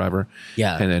ghost bus driver?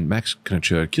 Yeah. And then Max can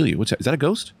kill you. What's that? Is that a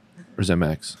ghost or is that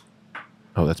Max?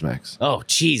 Oh, that's Max. Oh,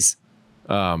 jeez.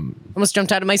 Almost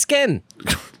jumped out of my skin.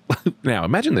 Now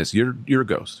imagine this: you're a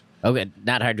ghost. Okay,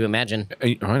 not hard to imagine.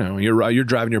 I know you're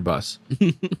driving your bus.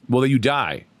 Well, then you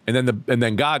die, and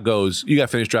then God goes, "You got to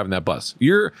finish driving that bus."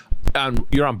 You're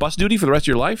on bus duty for the rest of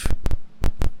your life.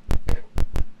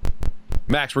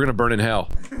 Max, we're gonna burn in hell.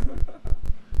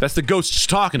 That's the ghosts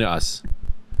talking to us.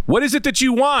 What is it that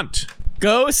you want?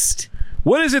 Ghost?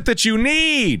 What is it that you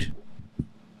need?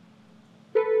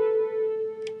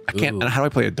 I can't. Ooh. How do I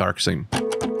play a dark scene?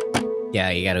 Yeah,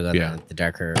 you gotta go Yeah. to the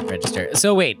darker register.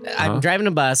 So wait, I'm driving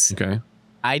a bus. Okay,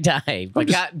 I die, but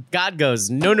just- God goes,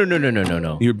 no.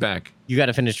 you're back. You got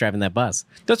to finish driving that bus.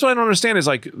 That's what I don't understand. Is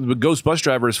like the ghost bus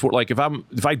driver is for like if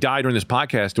I die during this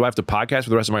podcast, do I have to podcast for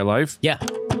the rest of my life? Yeah,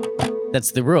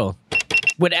 that's the rule.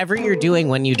 Whatever you're doing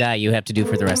when you die, you have to do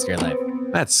for the rest of your life.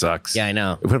 That sucks. Yeah, I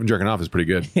know. What if I'm jerking off is pretty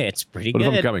good. It's pretty What good.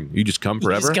 if I'm coming? You just come You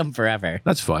forever? just come forever.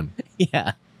 That's fun.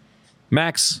 Yeah.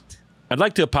 Max, I'd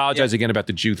like to apologize again about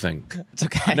the Jew thing. It's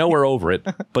okay. I know we're over it,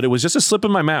 but it was just a slip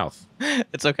in my mouth.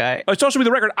 It's okay. It's also be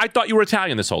the record. I thought you were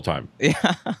Italian this whole time. Yeah.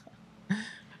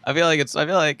 I feel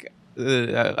like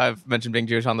I've mentioned being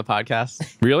Jewish on the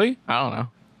podcast. Really? I don't know.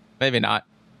 Maybe not.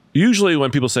 Usually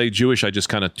when people say Jewish, I just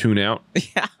kind of tune out.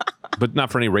 Yeah. But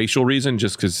not for any racial reason,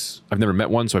 just because I've never met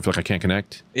one, so I feel like I can't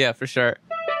connect. Yeah, for sure.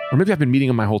 Or maybe I've been meeting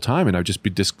them my whole time, and I've just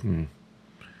been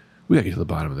we gotta get to the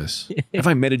bottom of this. If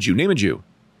I met a Jew, name a Jew, and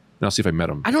I'll see if I met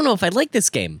him. I don't know if I like this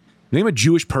game. Name a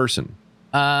Jewish person.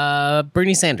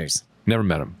 Bernie Sanders. Never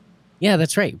met him. Yeah,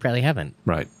 that's right. You probably haven't.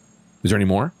 Right. Is there any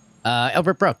more?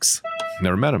 Albert Brooks.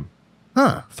 Never met him.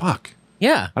 Huh. Fuck.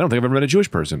 Yeah. I don't think I've ever met a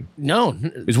Jewish person. No.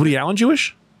 Is Woody Allen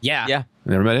Jewish? Yeah. Yeah.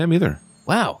 Never met him either.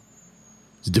 Wow.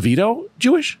 Is DeVito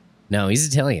Jewish? No, he's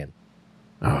Italian.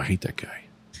 Oh, I hate that guy.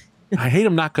 I hate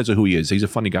him not because of who he is. He's a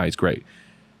funny guy. He's great.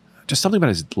 Just something about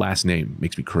his last name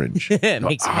makes me cringe. It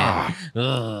makes me mad.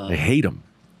 I hate him.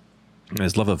 And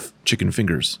his love of chicken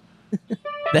fingers.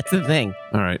 That's the thing.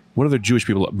 All right. What other Jewish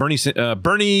people? Bernie. He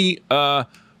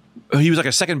was like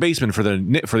a second baseman for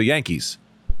the Yankees.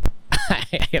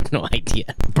 I have no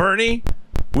idea. Bernie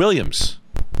Williams.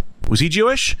 Was he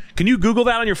Jewish? Can you Google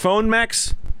that on your phone,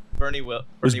 Max? Bernie Will.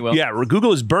 Yeah,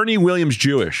 Google is Bernie Williams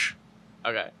Jewish.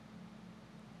 Okay.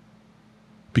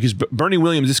 Because Bernie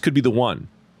Williams, this could be the one.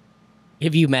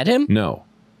 Have you met him? No.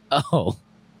 Oh,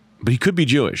 But he could be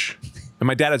Jewish. And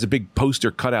my dad has a big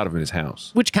poster cut out of him in his house,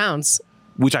 which counts.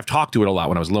 which I've talked to it a lot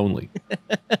when I was lonely.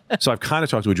 So I've kind of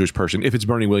talked to a Jewish person if it's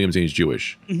Bernie Williams and he's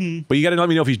Jewish. Mm-hmm. But you got to let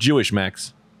me know if he's Jewish,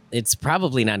 Max. It's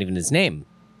probably not even his name.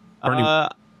 Bernie-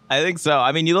 I think so.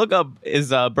 I mean, you look up is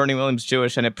Bernie Williams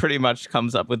Jewish, and it pretty much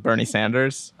comes up with Bernie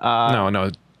Sanders.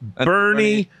 No.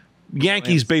 Bernie, Yankees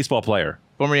Williams. baseball player.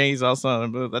 Former Yankees also.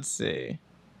 Let's see.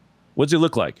 What does he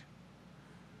look like?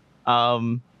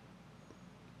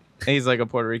 He's like a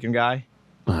Puerto Rican guy.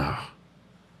 Could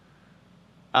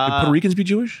Puerto Ricans be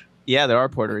Jewish? Yeah, there are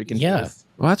Puerto Rican Yeah. Jews.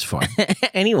 Well, that's fine.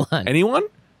 Anyone? Anyone?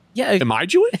 Yeah, Am I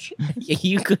Jewish?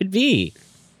 you could be.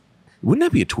 Wouldn't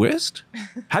that be a twist?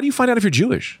 How do you find out if you're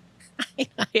Jewish? I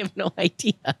have no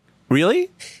idea. Really?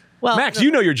 Well, Max,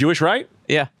 you know you're Jewish, right?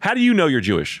 Yeah. How do you know you're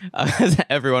Jewish?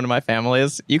 Everyone in my family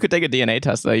is. You could take a DNA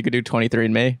test, though. You could do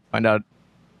 23andMe. Find out.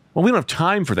 Well, we don't have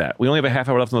time for that. We only have a half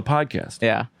hour left on the podcast.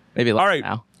 Yeah. Maybe less All right.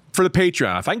 now. For the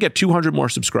Patreon, if I can get 200 more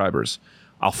subscribers,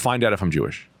 I'll find out if I'm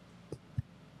Jewish.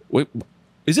 Wait,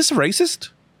 is this racist?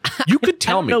 You could I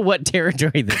tell don't me. know what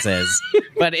territory this is,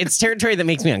 but it's territory that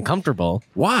makes me uncomfortable.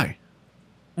 Why?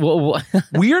 Well,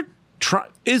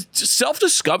 Is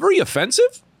self-discovery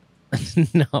offensive?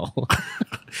 No.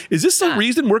 Is this the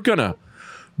reason we're gonna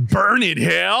burn in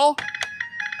hell?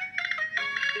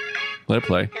 Let it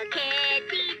play. Little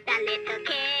kitty,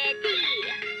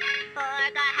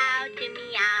 forgot how to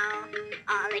meow.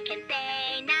 All I can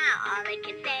say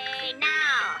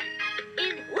now,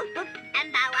 is whoop whoop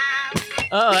and bow wow.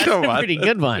 Oh, that's Come a on. pretty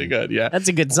good one. Pretty good, yeah. That's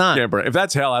a good song. Yeah, bro. If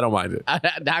that's hell, I don't mind it.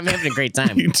 I'm having a great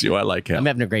time. Me too. I like hell. I'm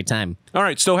having a great time. All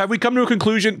right. So have we come to a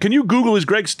conclusion? Can you Google, is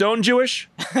Greg Stone Jewish?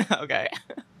 Okay.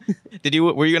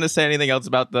 Were you gonna say anything else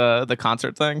about the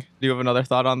concert thing? Do you have another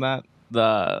thought on that?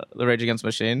 The Rage Against the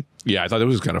Machine? Yeah, I thought it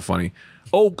was kind of funny.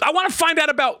 Oh, I want to find out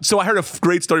about. So I heard a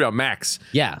great story about Max.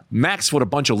 Yeah. Max fought a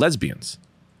bunch of lesbians.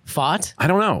 Fought? I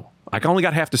don't know. I only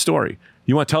got half the story.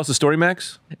 You want to tell us the story,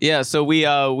 Max? Yeah, so we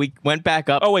went back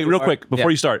up. Oh, wait, to real our- quick, before yeah.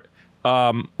 you start.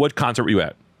 What concert were you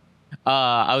at?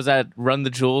 I was at Run the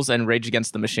Jewels and Rage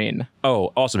Against the Machine.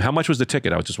 Oh, awesome. How much was the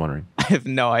ticket? I was just wondering. I have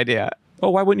no idea Oh,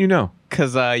 why wouldn't you know?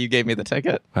 because you gave me the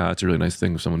ticket. Wow, that's a really nice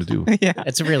thing of someone to do. Yeah.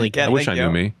 That's a really good. Yeah, I wish I thank knew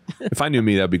you. me. If I knew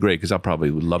me, that'd be great because I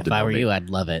probably would love to If know I were me. you, I'd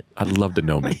love it. I'd love to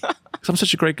know me. 'Cause I'm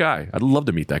such a great guy. I'd love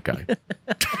to meet that guy.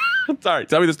 Sorry,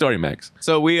 tell me the story, Max.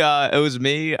 So it was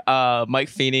me, Mike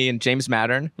Feeney, and James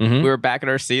Mattern. We were back at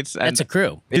our seats. And That's a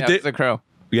crew. Yeah, they- it's a crew.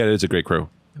 Yeah, it is a great crew.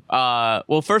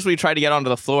 Well, first we tried to get onto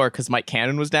the floor because Mike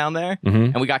Cannon was down there,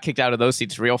 and we got kicked out of those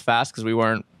seats real fast because we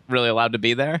weren't really allowed to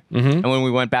be there. And when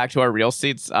we went back to our real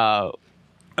seats, And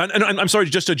I'm sorry,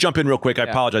 just to jump in real quick. I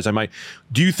apologize. I might.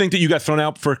 Do you think that you got thrown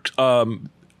out for?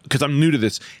 Because I'm new to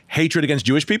this, hatred against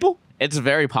Jewish people? it's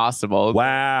very possible.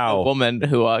 Wow. A woman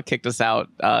who kicked us out,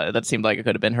 that seemed like it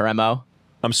could have been her MO.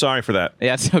 I'm sorry for that.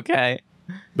 Yeah, it's okay.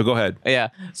 But go ahead. Yeah.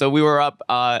 So we were up.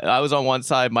 I was on one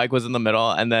side. Mike was in the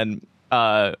middle, and then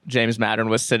James Mattern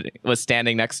was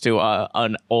standing next to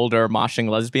an older moshing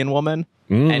lesbian woman,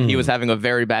 and he was having a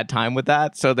very bad time with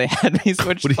that. So they had me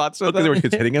switch spots with Okay, they were him.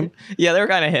 kids hitting him? Yeah, they were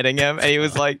kind of hitting him, and he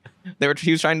was like,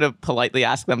 he was trying to politely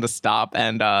ask them to stop,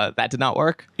 and that did not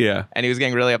work. Yeah. And he was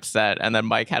getting really upset, and then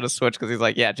Mike had to switch because he's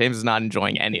like, yeah, James is not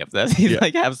enjoying any of this. He's Yeah.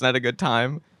 like, hasn't had a good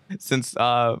time since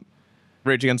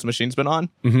Rage Against the Machine's been on.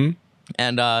 Mm-hmm.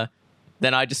 And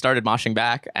then I just started moshing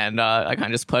back, and I kind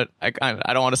of just put. I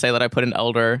don't want to say that I put an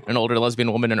older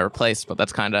lesbian woman in her place, but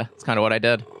that's kind of what I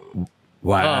did.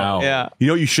 Wow. Oh, yeah. You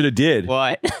know what you should have did?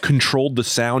 What? Controlled the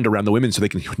sound around the women so they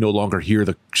can no longer hear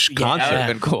the concert. That would have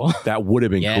been cool. That would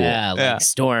have been Yeah, cool. like Yeah.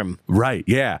 Storm. Right.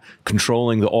 Yeah.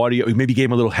 Controlling the audio. Maybe gave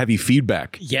them a little heavy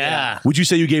feedback. Yeah. Would you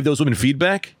say you gave those women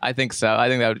feedback? I think so. I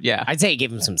think that would. Yeah. I'd say you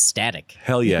gave him some static.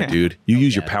 Hell yeah, dude. You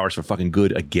use your powers for fucking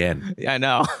good again. Yeah, I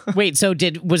know. Wait, so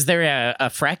was there a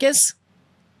fracas?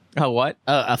 Oh, what?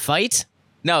 A fight?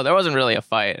 No, there wasn't really a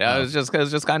fight. It was just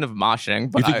kind of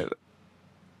moshing. But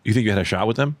You think you had a shot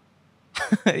with them?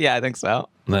 yeah, I think so.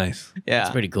 Nice. Yeah. That's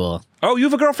pretty cool. Oh, you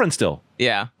have a girlfriend still.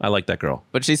 Yeah. I like that girl.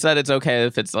 But she said it's okay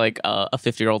if it's like a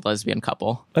 50-year-old lesbian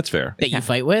couple. That's fair. That you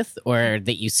fight with or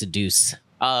that you seduce?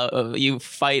 You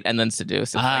fight and then seduce.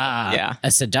 It's like, yeah. A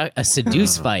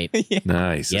seduce fight.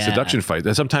 Nice. A Yeah. seduction fight.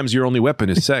 Sometimes your only weapon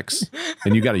is sex,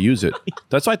 and you got to use it.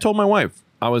 That's what I told my wife.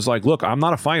 I was like, look, I'm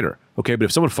not a fighter. Okay, but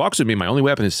if someone fucks with me, my only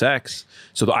weapon is sex.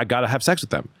 So I got to have sex with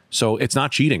them. So it's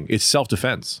not cheating. It's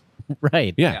self-defense.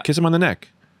 Right. Yeah, kiss him on the neck.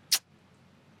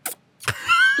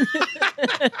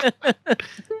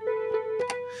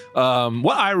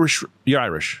 What Irish? You're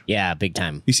Irish. Yeah, big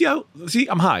time. You see how? See,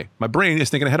 I'm high. My brain is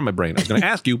thinking ahead of my brain. I was going to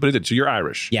ask you, but it did. So you're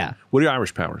Irish. Yeah. What are your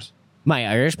Irish powers? My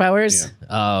Irish powers? Yeah.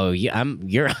 Oh, yeah,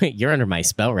 you're under my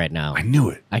spell right now. I knew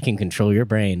it. I can control your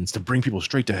brains. To bring people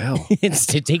straight to hell. It's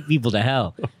to take people to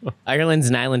hell. Ireland's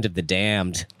an island of the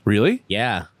damned. Really?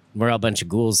 Yeah, we're all a bunch of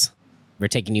ghouls. We're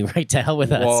taking you right to hell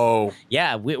with us. Whoa.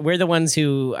 Yeah, we're the ones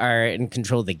who are in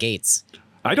control of the gates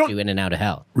I to don't. in and out of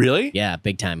hell. Really? Yeah,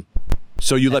 big time.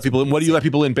 So you let people in. What do you let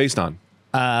people in based on?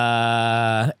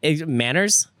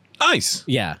 Manners? Nice.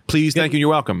 Yeah. Please, thank you. You're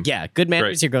welcome. Yeah, good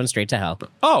manners, Great. you're going straight to hell.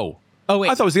 Oh. Oh, wait.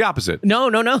 I thought it was the opposite. No.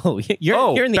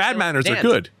 You're in the bad manners are damned.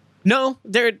 good. No,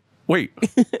 they're Wait.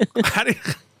 How do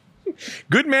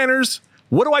good manners.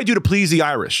 What do I do to please the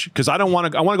Irish? Because I don't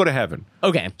want to. I want to go to heaven.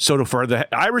 okay. So for the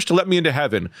Irish to let me into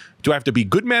heaven, do I have to be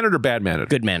good mannered or bad mannered?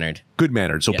 Good mannered. Good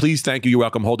mannered. So please, thank you. You're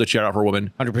welcome. Hold the chair out for a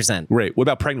woman. 100%. Great. What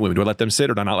about pregnant women? Do I let them sit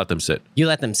or do I not let them sit? You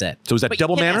let them sit. So is that But you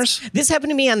double can't manners? ask- This happened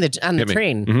to me on the Hit me.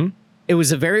 train. Mm-hmm. It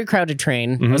was a very crowded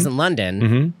train. It was in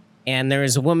London. And there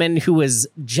was a woman who was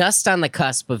just on the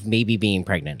cusp of maybe being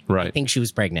pregnant. Right. I think she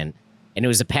was pregnant. And it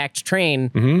was a packed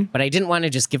train, but I didn't want to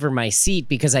just give her my seat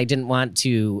because I didn't want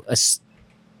to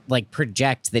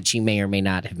project that she may or may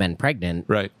not have been pregnant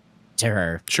Right. to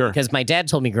her. Sure. Because my dad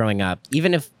told me growing up,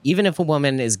 even if a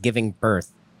woman is giving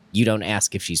birth, you don't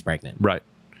ask if she's pregnant. Right.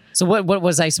 So what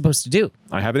was I supposed to do?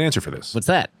 I have an answer for this. What's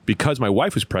that? Because my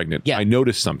wife was pregnant, Yeah. I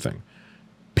noticed something.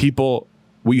 People,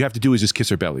 what you have to do is just kiss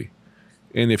her belly.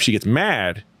 And if she gets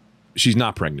mad, she's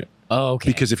not pregnant. Oh, okay.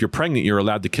 Because if you're pregnant, you're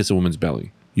allowed to kiss a woman's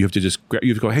belly. You have to just you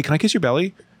have to go, hey, can I kiss your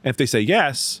belly? And if they say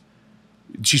yes,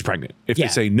 she's pregnant. If they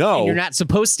say no, and you're not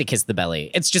supposed to kiss the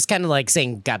belly. It's just kind of like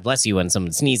saying "God bless you" when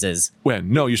someone sneezes. well,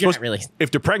 no, you're supposed not really-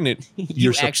 If they're pregnant,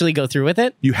 You actually go through with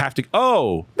it. you have to.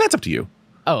 Oh, that's up to you.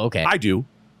 Oh, okay. I do.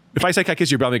 If I say, can I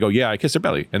kiss your belly? They go, yeah, I kiss her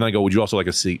belly. And then I go, would you also like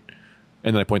a seat?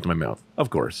 And then I point to my mouth. Of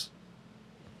course.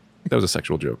 That was a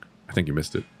sexual joke. I think you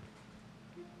missed it.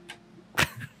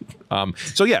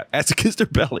 So yeah, as to kiss their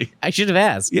belly. I should have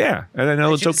asked. Yeah, and I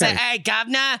know it's Should've okay. said, hey,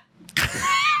 governor,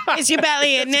 it's your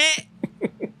belly, isn't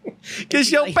it?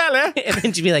 Kiss your Like- belly. And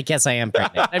then she'd be like, yes, I am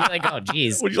pregnant. I'd be like, oh,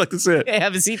 geez. Would you like to sit? Hey,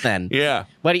 have a seat then. Yeah.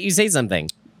 Why don't you say something?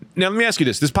 Now let me ask you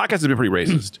this: this podcast has been pretty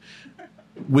racist.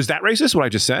 Was that racist? What I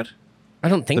just said? I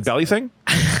don't think The belly thing?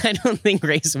 I don't think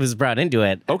race was brought into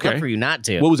it. I'd Okay. love for you not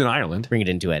to What was in Ireland? bring it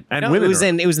into it. And no, it women was are-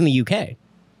 in the UK. It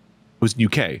was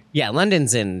UK. Yeah,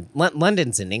 London's in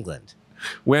England.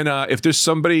 When if there's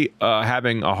somebody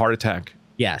having a heart attack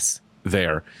Yes.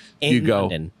 there, In you go.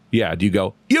 London. Yeah. Do you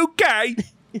go UK?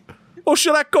 Or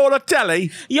should I call the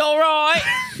telly? You're right.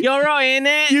 You're right,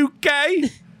 innit?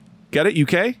 UK. Get it?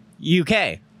 UK.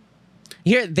 UK.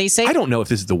 Here they say I don't know if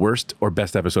this is the worst or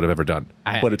best episode I've ever done,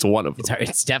 but it's one of them.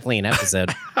 It's definitely an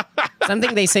episode.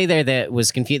 Something they say there that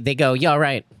was confused. They go, "Y'all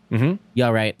right? Mm-hmm.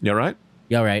 Y'all right? You all right?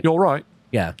 Y'all right? You all right?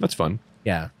 Yeah, That's fun.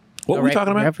 yeah." What were we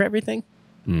talking You're about? up for everything?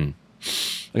 I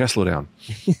gotta slow down.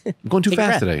 I'm going too Take a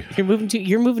fast breath. today.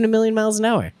 You're moving a million miles an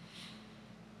hour.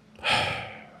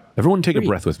 Everyone take a Breathe.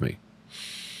 breath with me.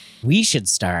 We should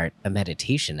start a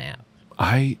meditation app.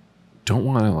 I don't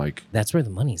want to That's where the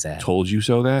money's at. told you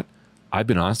so that. I've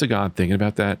been honest to God thinking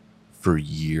about that for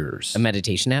years. A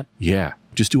meditation app. Yeah.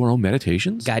 Just do our own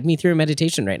meditations? Guide me through a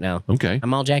meditation right now. Okay.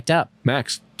 I'm all jacked up.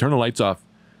 Max, turn the lights off.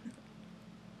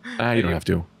 You don't have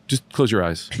to. Just close your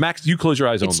eyes. Max, you close your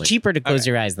eyes It's only. cheaper to close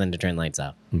your eyes than to turn lights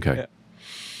off. Okay.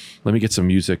 Let me get some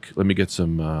music. Let me get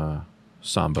some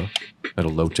samba at a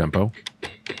low tempo.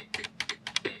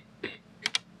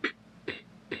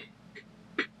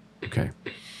 Okay.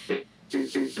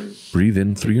 Breathe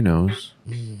in through your nose.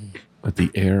 Let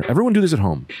the air. Everyone do this at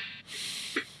home.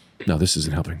 No, this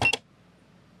isn't helping.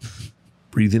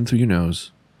 Breathe in through your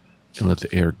nose and let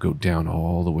the air go down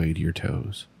all the way to your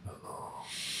toes.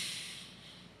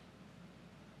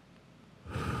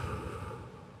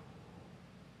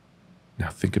 Now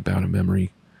think about a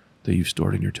memory that you've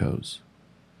stored in your toes.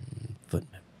 Foot.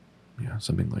 Yeah,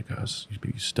 something like us.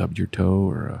 You stubbed your toe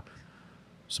or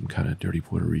some kind of dirty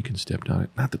Puerto Rican stepped on it.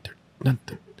 Not the.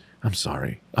 I'm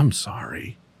sorry. I'm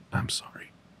sorry. I'm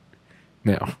sorry.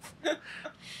 Now,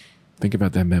 think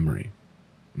about that memory.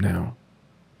 Now,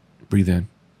 breathe in.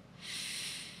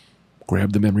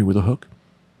 Grab the memory with a hook.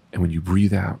 And when you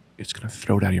breathe out, it's going to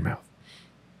throw it out of your mouth.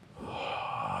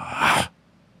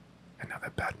 And now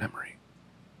that bad memory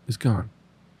is gone.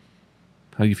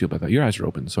 How do you feel about that? Your eyes are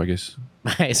open, so I guess.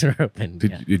 My eyes are open.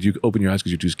 Did you open your eyes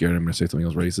because you're too scared I'm going to say something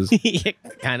else racist? Yeah,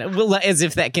 kind of. Well, as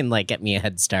if that can like get me a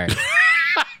head start.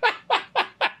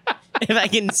 If I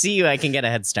can see you, I can get a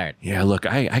head start. Yeah, look,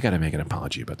 I got to make an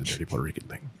apology about the dirty Puerto Rican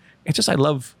thing. It's just I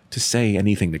love to say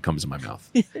anything that comes in my mouth.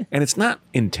 And it's not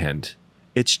intent.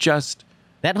 It's just,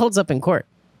 That holds up in court.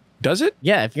 does it?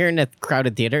 Yeah, if you're in a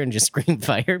crowded theater and just scream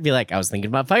fire, be like, I was thinking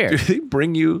about fire. Do they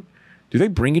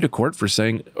bring you to court for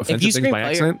saying offensive things scream by fire-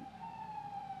 accident?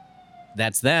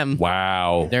 That's them.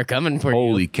 Wow. They're coming for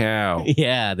Holy you. cow.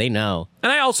 Yeah, they know.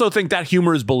 And I also think that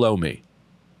humor is below me.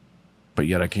 But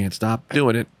yet I can't stop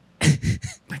doing it.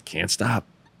 I can't stop.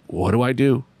 What do I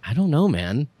do? I don't know,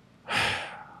 man.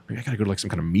 Maybe I got to go to like some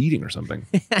kind of meeting or something,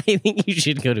 I think you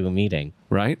should go to a meeting.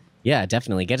 right? Yeah,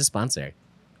 definitely. Get a sponsor.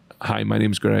 Hi, my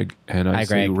name's Greg, and I Hi,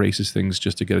 say Greg. racist things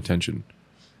just to get attention.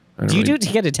 I don't Do you do really- it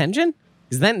to get attention?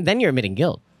 Because then you're admitting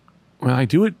guilt. Well, I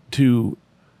do it to.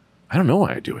 I don't know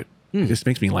why I do it. Hmm. It just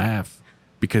makes me laugh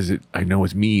because I know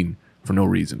it's mean for no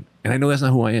reason, and I know that's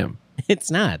not who I am. It's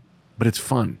not. But it's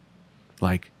fun,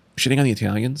 like shitting on the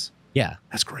Italians. Yeah.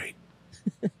 That's great.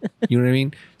 You know what I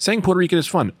mean? Saying Puerto Rican is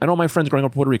fun. I know my friends growing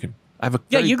up Puerto Rican. I have a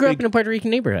Yeah, very you grew up big- in a Puerto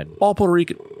Rican neighborhood. all Puerto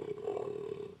Rican.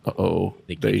 Uh-oh,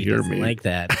 The they kitty hear doesn't me. like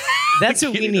that. That's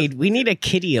what we need. We need a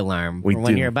kitty alarm We for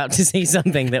when do. you're about to say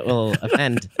something that will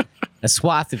offend a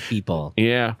swath of people.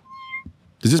 Yeah.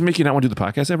 Does this make you not want to do the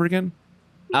podcast ever again?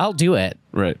 I'll do it.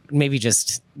 Right. Maybe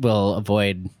just we'll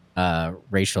avoid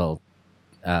racial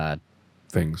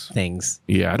Things. things.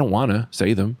 Yeah, I don't want to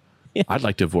say them. Yeah. I'd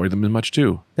like to avoid them as much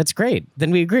too. That's great.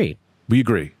 Then we agree. We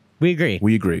agree. We agree.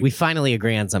 We agree. We finally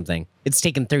agree on something. It's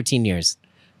taken 13 years.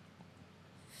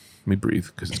 Let me breathe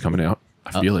because it's coming out.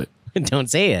 I feel it. Don't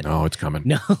say it. Oh, it's coming.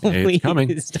 No, Hey, please it's coming.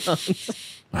 don't.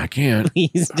 I can't.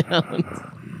 Please don't.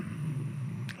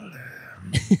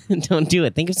 Don't do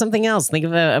it. Think of something else. Think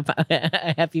of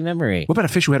a happy memory. What about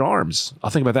a fish who had arms? I'll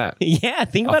think about that. Yeah,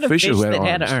 think about a fish who that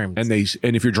had arms.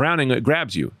 And if you're drowning, it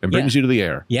grabs you and brings you to the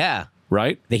air. Yeah,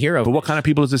 Right? the hero. But what kind of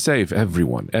people does it save?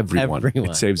 Everyone. It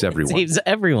saves everyone. It saves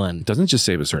everyone. It doesn't just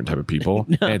save a certain type of people.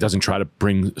 And it doesn't try to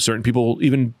bring certain people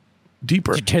even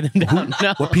deeper. Tear them down.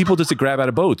 No. What people does it grab out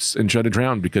of boats and try to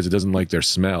drown because it doesn't like their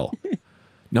smell?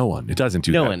 No one. It doesn't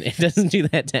do No that. one. It doesn't do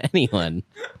that to anyone.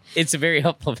 It's a very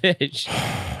helpful fish.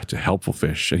 It's a helpful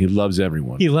fish, and he loves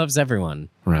everyone. He loves everyone.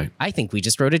 Right. I think we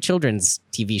just wrote a children's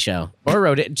TV show or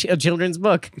wrote a children's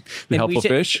book. The And we Helpful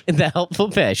Fish? The Helpful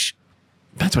Fish.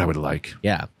 That's what I would like.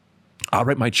 Yeah. I'll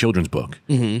write my children's book,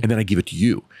 and then I give it to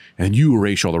you, and then you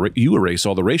erase all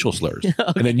the racial slurs,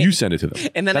 and then you send it to them.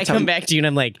 And then That's I how- come back to you and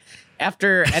I'm like,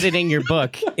 after editing your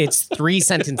book, it's 3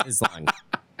 sentences long.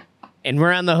 And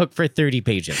we're on the hook for 30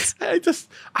 pages.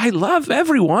 I love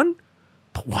everyone,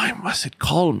 but why must it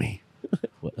call me?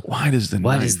 Why does the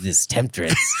Why knife? does this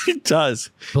temptress It does.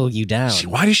 pull you down?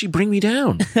 Why does she bring me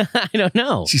down? I don't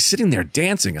know. She's sitting there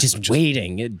dancing. Just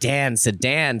waiting. A dance. A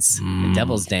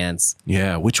devil's dance.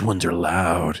 Yeah, which ones are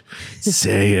loud?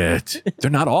 Say it.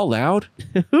 They're not all loud.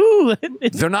 Ooh.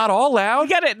 They're not all loud.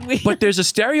 Got it. But there's a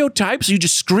stereotype, so you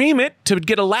just scream it to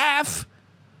get a laugh.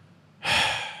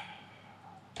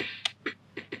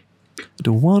 I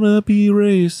don't want to be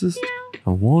racist. I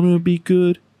want to be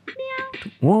good.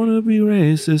 Don't want to be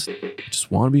racist. I just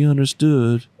want to be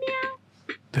understood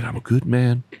that I'm a good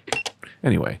man.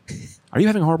 Anyway, are you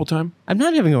having a horrible time? I'm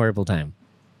not having a horrible time.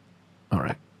 All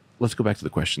right. Let's go back to the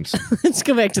questions. Let's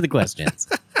go back to the questions.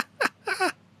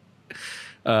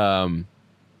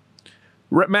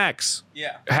 Max,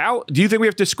 Yeah. how do you think we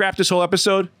have to scrap this whole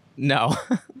episode? No,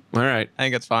 All right. I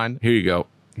think it's fine. Here you go.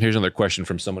 Here's another question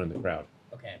from someone in the crowd.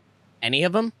 Okay. Any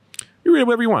of them? You read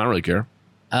whatever you want. I don't really care.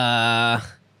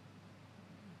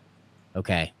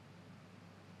 Okay.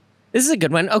 This is a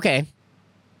good one. Okay.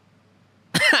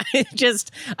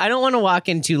 I don't want to walk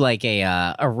into like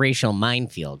a racial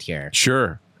minefield here.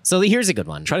 Sure. So here's a good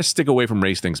one. Try to stick away from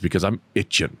race things because I'm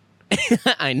itching.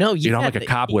 I know You know, I'm like a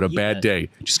cop with a bad day.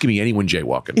 Just give me anyone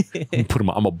jaywalking. I'm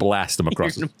gonna blast them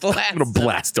across. You're I'm gonna gonna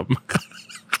blast them.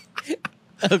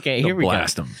 Okay, here we go.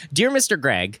 blast 'em. Dear Mr.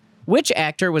 Greg, which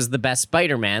actor was the best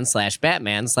Spider-Man /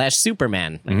 Batman /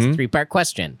 Superman? That's a 3-part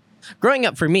question. Growing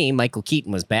up for me, Michael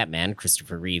Keaton was Batman,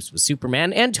 Christopher Reeves was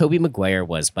Superman, and Tobey Maguire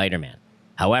was Spider-Man.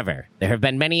 However, there have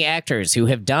been many actors who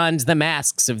have donned the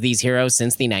masks of these heroes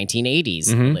since the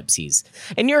 1980s. Ellipses.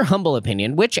 In your humble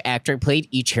opinion, which actor played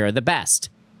each hero the best?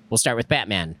 We'll start with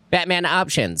Batman. Batman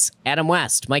options: Adam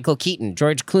West, Michael Keaton,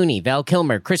 George Clooney, Val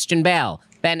Kilmer, Christian Bale,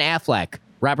 Ben Affleck,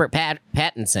 Robert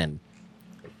Pattinson.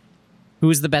 Who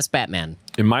is the best Batman?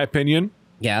 In my opinion,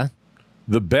 Yeah.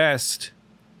 the best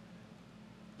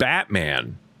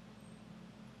Batman.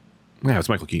 Yeah, it's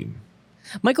Michael Keaton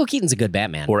Michael Keaton's a good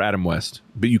Batman. or Adam West,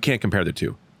 but you can't compare the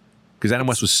two because Adam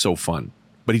West was so fun,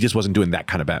 but he just wasn't doing that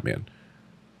kind of Batman.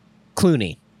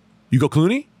 Clooney. You go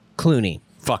Clooney? Clooney.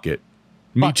 Fuck it.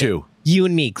 Me Fuck it. too. You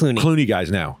and me, Clooney. Clooney guys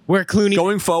now. We're Clooney.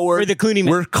 Going forward, We're the Clooney men.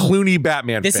 We're Clooney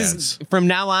Batman This fans. is from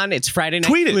now on. It's Friday Night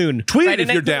Tweet it. Cloon. Tweet Friday it if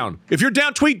Night you're Cloon. down. If you're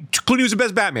down, tweet Clooney was the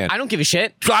best Batman. I don't give a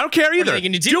shit. I don't care either. are you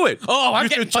gonna do? Do it. Oh, I'm Here's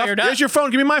getting your stuff. fired up. Here's your phone.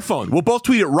 Give me my phone. We'll both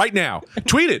tweet it right now.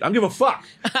 Tweet it. I don't give a fuck.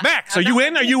 Max, are you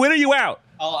in? Are you in? Or are you out?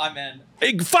 Oh, I'm in.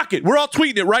 Hey, fuck it. We're all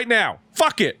tweeting it right now.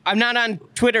 Fuck it. I'm not on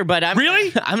Twitter, but I'm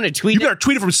Really? I'm gonna tweet. You better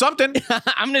tweet it from something.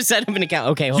 I'm gonna set up an account.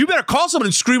 Okay, hold You better call someone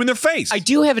and scream in their face. I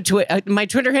do have a Twitter. My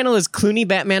Twitter handle is Clooney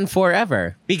Batman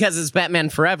Forever because it's Batman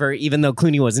Forever, even though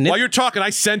Clooney wasn't in While it. you're talking,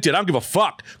 I sent it. I don't give a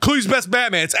fuck. Clooney's best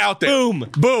Batman. It's out there. Boom.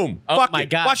 Boom. Oh fuck my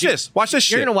it. God. Watch this. Watch this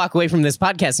You're shit. gonna walk away from this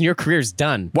podcast and your career's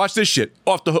done. Watch this shit.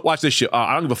 Off the hook. Watch this shit.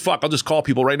 I don't give a fuck. I'll just call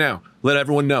people right now. Let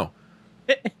everyone know.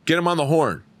 Get them on the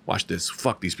horn. Watch this.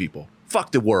 Fuck these people.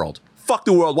 Fuck the world. Fuck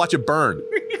the world. Watch it burn.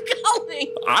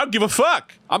 I don't give a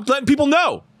fuck. I'm letting people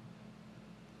know.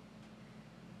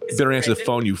 You better answer the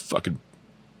phone, you fucking.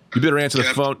 You better answer the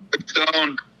phone.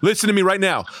 Stone. Listen to me right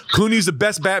now. Clooney's the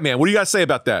best Batman. What do you got to say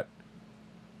about that?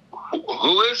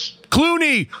 Who is?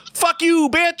 Clooney. Fuck you,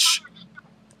 bitch.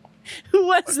 Who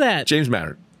was that? James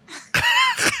Matter.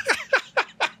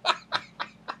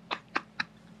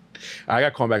 I got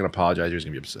to call him back and apologize. He's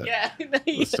going to be upset. Yeah,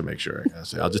 Just to make sure.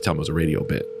 I'll just tell him it was a radio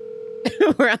bit.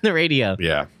 we're on the radio.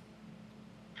 Yeah.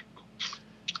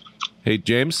 Hey,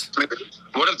 James.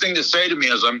 What a thing to say to me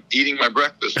as I'm eating my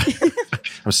breakfast.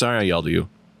 I'm sorry I yelled at you.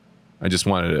 I just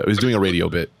wanted to. I was doing a radio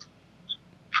bit.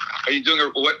 Are you doing a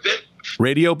what bit?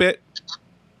 Radio bit?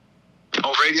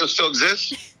 Oh, radio still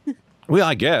exists? Well,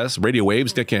 I guess. Radio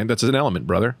waves, Dick Hand. That's an element,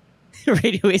 brother.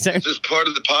 Radio waves are. Is this part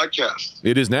of the podcast?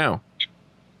 It is now.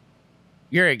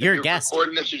 You're a You're guest.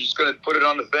 recording this? You're just going to put it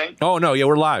on the thing? Oh, no. Yeah,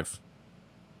 we're live.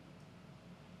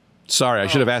 Sorry, I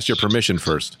should have asked your permission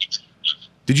first.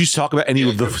 Did you talk about any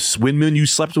of the women you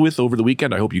slept with over the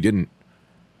weekend? I hope you didn't.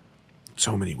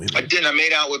 So many women. I didn't. I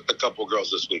made out with a couple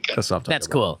girls this weekend. That's what I'm talking That's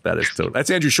about. cool. That is totally. That's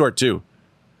Andrew Short, too.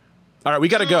 All right, we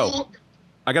got to go.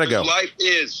 I got to go. Life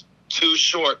is too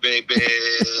short, baby.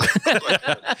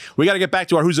 We got to get back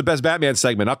to our Who's the Best Batman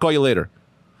segment. I'll call you later.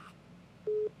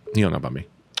 You don't know about me.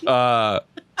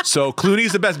 So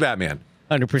Clooney's the best Batman.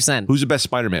 100%. Who's the best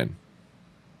Spider-Man?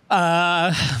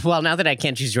 Well, now that I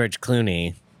can't choose George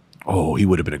Clooney, Oh, he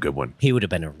would have been a good one. he would have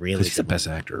been a really He's the good best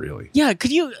actor, really. Yeah,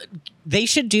 could you? They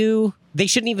shouldn't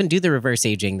even do the reverse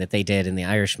aging that they did in The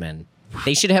Irishman.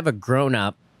 They should have a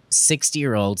grown-up,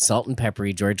 60-year-old, salt and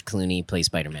peppery George Clooney play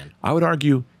Spider-Man. I would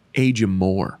argue age him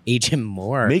more. Age him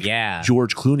more. Make yeah.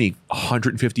 George Clooney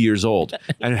 150 years old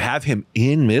and have him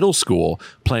in middle school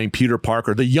playing Peter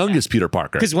Parker, the youngest Peter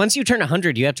Parker. Because once you turn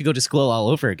 100, you have to go to school all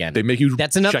over again. They make you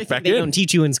That's another check thing back they in. don't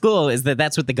teach you in school is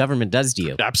that's what the government does to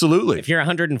you. Absolutely. If you're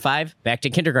 105, back to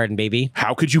kindergarten, baby.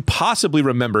 How could you possibly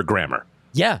remember grammar?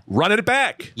 Yeah, Run it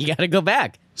back. you got to go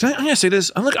back. So I'm going to say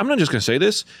this. I'm not just going to say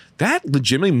this. That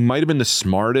legitimately might have been the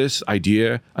smartest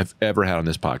idea I've ever had on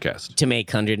this podcast. To make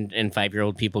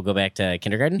 105-year-old people go back to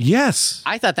kindergarten? Yes.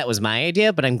 I thought that was my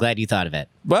idea, but I'm glad you thought of it.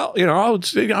 Well,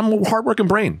 I'm a hardworking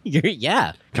brain.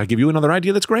 Yeah, Can I give you another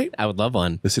idea that's great? I would love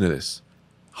one. Listen to this.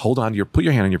 Hold on. Put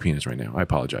your hand on your penis right now. I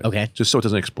apologize. Okay. Just so it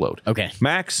doesn't explode. Okay.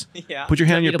 Max, Yeah. put your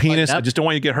hand on Do you your want me to plug it penis. I up? just don't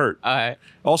want you to get hurt. All right.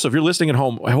 Also, if you're listening at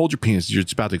home, hold your penis.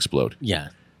 It's about to explode. Yeah.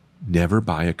 Never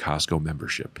buy a Costco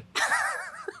membership.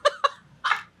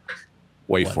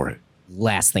 Wait for it.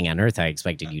 Last thing on earth I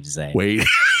expected you to say. Wait.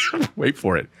 Wait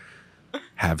for it.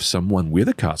 Have someone with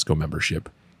a Costco membership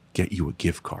get you a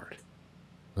gift card.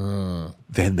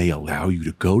 Then they allow you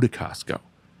to go to Costco,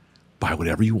 buy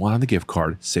whatever you want on the gift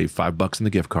card, save $5 on the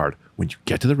gift card. When you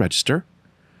get to the register,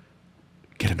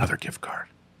 get another gift card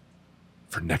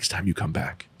for next time you come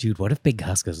back. Dude, what if Big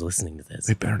Costco's listening to this?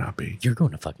 It better not be. You're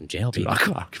going to fucking jail, Dude, baby.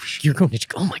 I'll You're going to.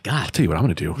 Oh my God. tell you what I'm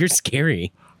going to do. You're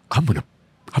scary. I'm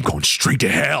going straight to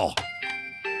hell.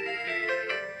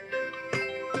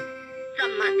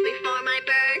 Some months before my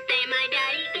birthday, my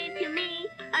daddy gave to me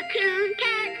a coon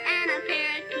cat and a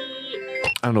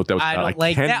parakeet. I don't know what that was I about. don't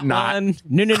like that cannot- one.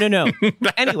 No.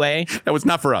 Anyway, That was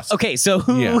not for us. okay, so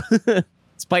who?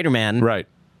 Spider-Man. Right.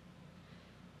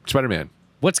 Spider-Man.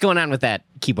 What's going on with that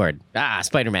keyboard?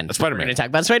 Spider-Man. Spider-Man. We're going to talk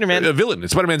about Spider-Man. A villain.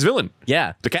 It's Spider-Man's villain.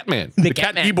 Yeah. The Catman. The cat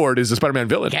Catman. keyboard is the Spider-Man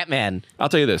villain. Catman. I'll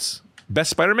tell you this. Best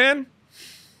Spider-Man?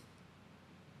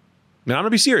 Now, I'm going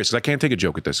to be serious because I can't take a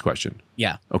joke at this question.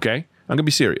 Yeah. Okay? I'm going to be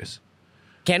serious.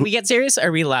 Can we get serious?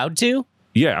 Are we allowed to?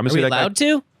 Yeah, I'm going Are to we say that allowed guy,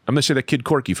 to? I'm going to say that kid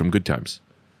Corky from Good Times.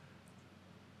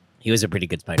 He was a pretty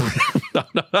good Spider-Man.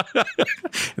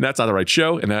 And that's not the right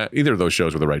show. And either of those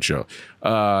shows were the right show.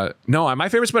 No, my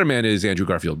favorite Spider-Man is Andrew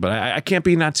Garfield, but I can't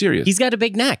be not serious. He's got a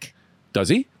big neck. Does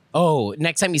he? Oh,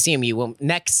 next time you see him, you will.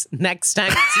 Next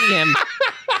time you see him,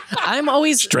 I'm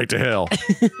always Straight to hell.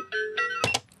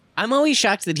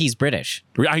 shocked that he's British.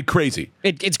 I'm crazy.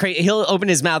 It's crazy. He'll open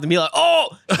his mouth and be like,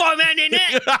 "Oh, Spider-Man in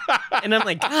it," and I'm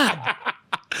like, God.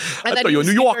 I thought he you were was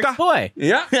a New New York Yorker. boy.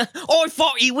 Yeah. Oh, I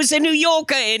thought he was a New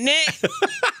Yorker, isn't it?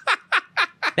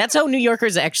 That's how New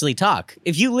Yorkers actually talk.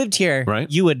 If you lived here, Right.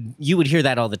 you would hear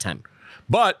that all the time.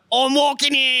 But I'm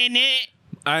walking in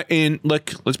it.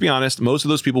 let's be honest, most of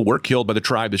those people were killed by the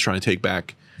tribe that's trying to take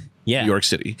back Yeah. New York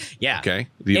City. Yeah. Okay.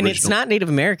 And it's not Native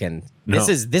American. No.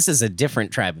 This is a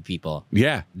different tribe of people.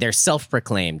 Yeah. They're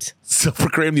self-proclaimed.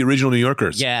 Self-proclaimed the original New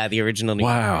Yorkers. Yeah, the original New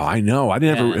Wow, I know. I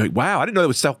didn't Yeah. Wow, I didn't know that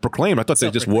was self-proclaimed. I thought they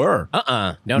just were.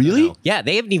 No, Really? no. Yeah,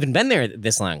 they haven't even been there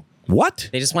this long. What?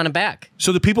 They just want it back.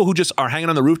 So the people who just are hanging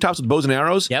on the rooftops with bows and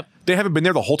arrows, Yep. they haven't been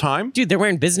there the whole time? Dude, they're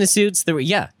wearing business suits.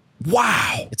 Yeah,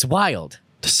 Wow. it's wild.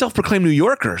 The self-proclaimed New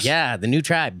Yorkers. Yeah, the new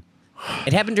tribe.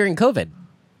 It happened during COVID.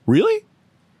 Really?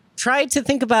 Try to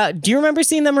think about, do you remember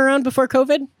seeing them around before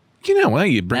COVID? You know, well,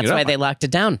 you bring That's it up. why they locked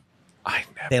it down. I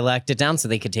never. They locked it down so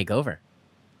they could take over.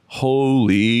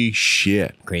 Holy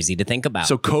shit. Crazy to think about.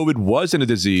 So COVID wasn't a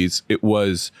disease. It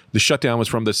was, the shutdown was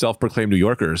from the self-proclaimed New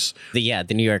Yorkers, the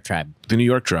New York tribe. the New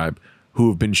York tribe, who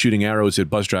have been shooting arrows at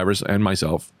bus drivers and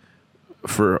myself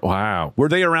Wow. Were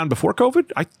they around before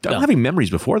COVID? I'm having memories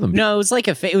before them. No, it was like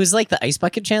it was like the ice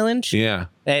bucket challenge. Yeah.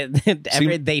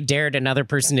 They dared another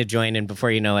person to join, and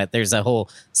before you know it, there's a whole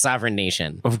sovereign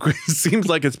nation. Of course, it seems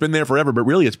like it's been there forever, but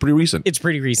really, it's pretty recent. It's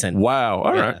pretty recent. Wow.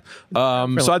 All Yeah.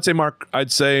 right. So I'd say Mark.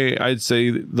 I'd say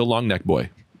the long neck boy,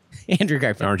 Andrew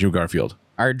Garfield. Andrew Garfield.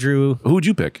 Ardrew Who'd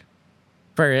you pick?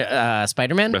 for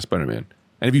Spider-Man? Best Spider-Man.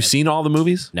 And have you seen all the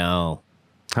movies? No.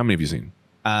 How many have you seen?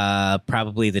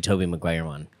 Probably the Tobey Maguire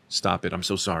one. Stop it. I'm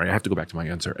so sorry. I have to go back to my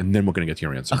answer, and then we're going to get to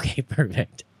your answer. Okay,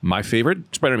 perfect. My favorite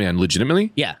Spider-Man,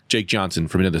 legitimately? Yeah. Jake Johnson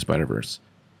from Into the Spider-Verse.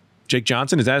 Jake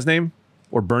Johnson, is that his name?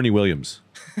 Or Bernie Williams?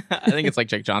 I think it's like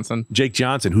Jake Johnson. Jake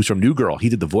Johnson, who's from New Girl. He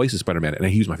did the voice of Spider-Man, and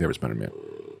he was my favorite Spider-Man.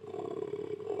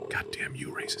 God damn you,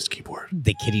 racist keyboard.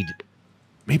 The kitty.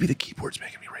 Maybe the keyboard's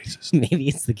making me racist. Maybe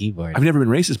it's the keyboard. I've never been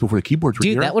racist before the keyboards were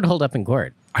Dude, here. that would hold up in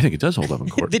court. I think it does hold up in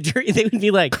court. The jury, they would be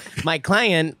like, my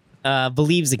client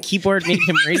believes a keyboard made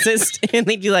him racist. And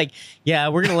they'd be like, yeah,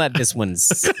 we're going to let this one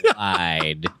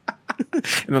slide.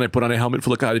 And then I put on a helmet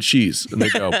full of cottage cheese, and they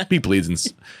go, be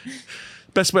pleased.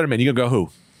 Best Spider-Man, you gonna go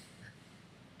who?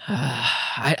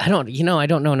 I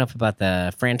don't know enough about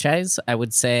the franchise. I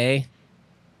would say,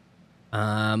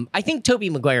 I think Tobey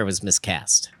Maguire was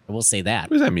miscast. I will say that.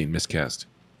 What does that mean, miscast?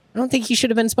 I don't think he should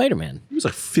have been Spider-Man. He was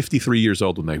like 53 years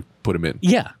old when they put him in.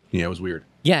 Yeah. Yeah, it was weird.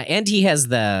 Yeah, and he has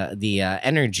the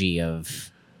energy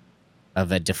of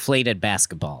a deflated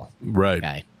basketball Right.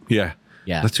 guy. Yeah.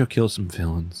 Yeah. Let's go kill some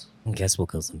villains. I guess we'll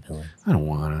kill some villains. I don't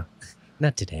wanna.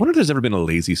 Not today. I wonder if there's ever been a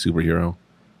lazy superhero.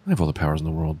 I have all the powers in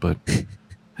the world, but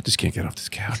I just can't get off this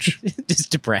couch.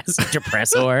 Just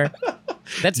depressor.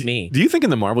 That's me. Do you think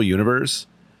in the Marvel universe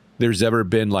there's ever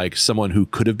been like someone who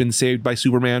could have been saved by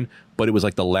Superman, but it was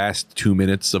like the last 2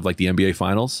 minutes of like the NBA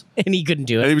finals? And he couldn't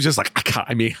do And it. he was just like,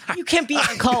 I mean, You can't be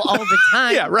on call all the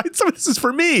time. yeah, right. Some of this is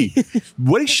for me.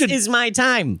 What This is my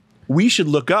time. we should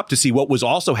look up to see what was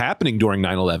also happening during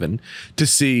 9/11 to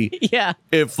see Yeah.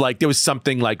 if like there was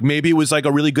something like maybe it was like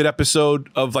a really good episode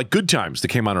of like Good Times that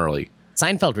came on early.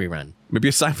 Seinfeld rerun. Maybe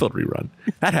a Seinfeld rerun.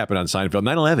 That happened on Seinfeld.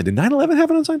 9/11. Did 9/11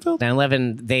 happen on Seinfeld?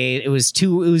 9/11. It was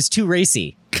too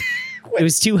racy. It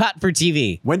was too hot for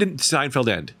TV. When did Seinfeld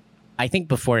end? I think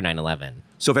before 9/11.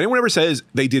 So if anyone ever says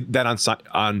they did that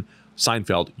on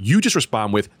Seinfeld, you just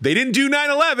respond with, they didn't do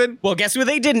 9/11. Well, guess what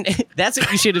they didn't? That's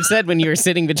what you should have said when you were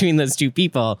sitting between those two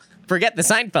people. Forget the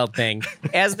Seinfeld thing.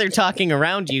 As they're talking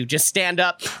around you, just stand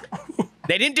up.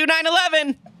 They didn't do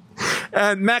 9/11.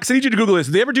 And Max, I need you to Google this.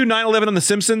 Did they ever do 9/11 on The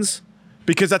Simpsons?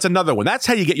 Because that's another one. That's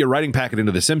how you get your writing packet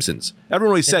into The Simpsons.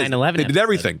 Everyone always says 9/11 they did episode.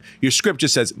 everything. Your script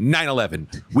just says 9/11.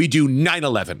 We do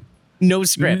 9/11. No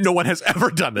script. No one has ever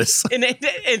done this. And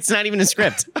it's not even a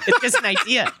script. It's just an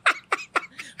idea.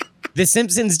 The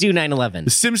Simpsons do 9/11. The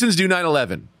Simpsons do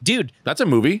 9/11. Dude, That's a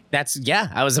movie.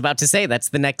 I was about to say that's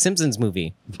the next Simpsons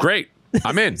movie. Great.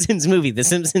 I'm in. Simpsons movie. The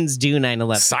Simpsons do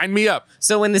 9/11. Sign me up.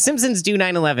 So when the Simpsons do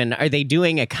 9/11, are they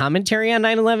doing a commentary on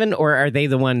 9/11 or are they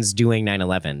the ones doing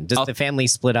 9/11? Does the family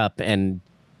split up and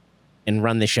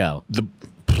run the show? The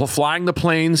flying the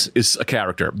planes is a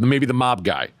character. Maybe the mob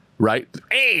guy, right?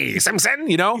 Hey, Simpson,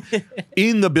 you know,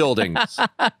 in the buildings.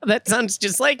 That sounds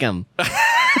just like him.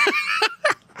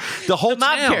 The whole The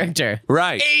mob town. character.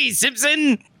 Right. Hey,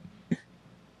 Simpson.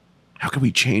 How can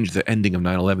we change the ending of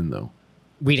 9/11 though?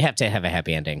 We'd have to have a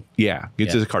happy ending. Yeah,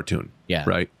 it's Yeah. a cartoon. Yeah.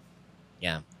 Right.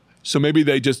 Yeah. So maybe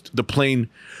the plane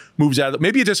moves out of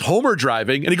maybe it's just Homer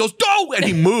driving and he goes, no, and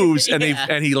he moves and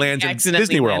Yeah. he lands in Accidentally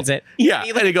Disney World. lands it. Yeah.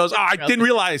 He And he goes, oh, I didn't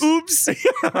realize. Oops.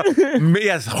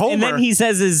 Yes, Homer. And then he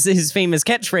says his famous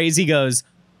catchphrase. He goes,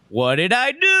 "What did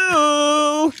I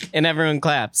do?" And everyone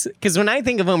claps. Because when I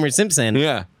think of Homer Simpson,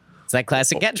 yeah. it's that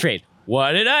classic catchphrase.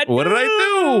 What did I do? What did I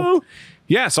do?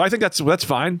 Yeah, so I think that's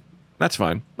fine. That's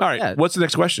fine. All right. Yeah. What's the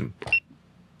next question?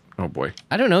 Oh boy.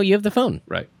 I don't know. You have the phone.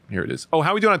 Right. Here it is. Oh,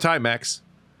 how are we doing on time, Max?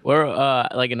 We're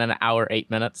like in an hour, 8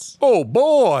 minutes. Oh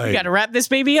boy. You got to wrap this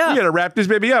baby up. We gotta wrap this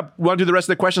baby up. Want to do the rest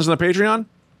of the questions on the Patreon?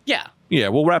 Yeah. Yeah,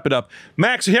 we'll wrap it up.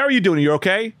 Max, how are you doing? Are you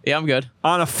okay? Yeah, I'm good.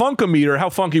 On a funkometer, how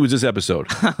funky was this episode?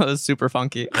 That was super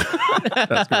funky.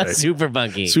 That's great. Super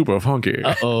funky. Super funky.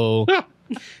 Oh.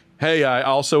 Hey, I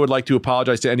also would like to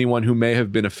apologize to anyone who may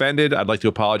have been offended. I'd like to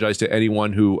apologize to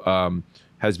anyone who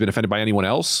has been offended by anyone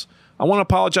else. I want to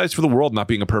apologize for the world not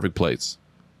being a perfect place.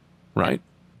 Right?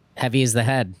 Heavy as the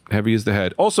head. Heavy is the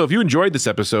head. Also, if you enjoyed this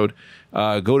episode,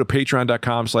 go to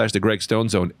patreon.com/the Greg Stone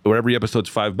Zone, where every episode's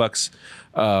 $5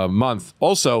 a month.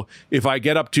 Also, if I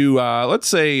get up to, let's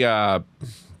say,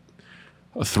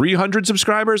 300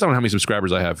 subscribers, I don't know how many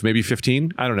subscribers I have, maybe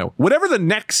 15, I don't know. Whatever the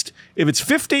next, if it's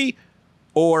 50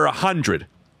 or 100,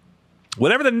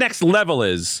 whatever the next level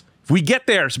is, if we get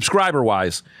there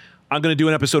subscriber-wise, I'm going to do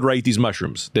an episode where I eat these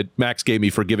mushrooms that Max gave me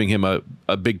for giving him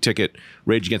a big ticket,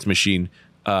 Rage Against the Machine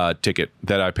ticket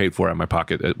that I paid for out of my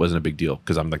pocket. It wasn't a big deal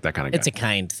because I'm like that kind of guy. It's a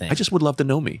kind thing. I just would love to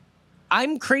know me.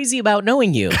 I'm crazy about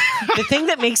knowing you. The thing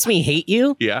that makes me hate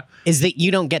you Yeah. is that you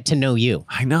don't get to know you.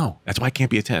 I know. That's why I can't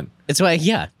be a 10. It's why,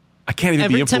 yeah. I can't even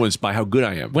Every be time- influenced by how good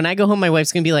I am. When I go home, my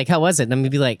wife's going to be like, how was it? And I'm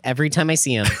going to be like, every time I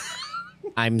see him,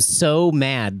 I'm so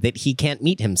mad that he can't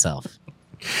meet himself.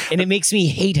 And it makes me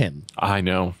hate him. I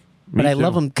know. But Me I too.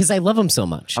 love him because I love him so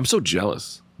much. I'm so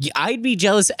jealous. I'd be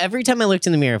jealous every time I looked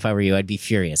in the mirror. If I were you, I'd be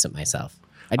furious at myself.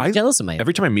 I'd be jealous of myself.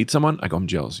 Every time I meet someone, I go, I'm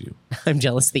jealous of you. I'm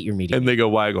jealous that you're meeting And me. they go,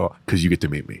 why? I go, because you get to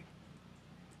meet me.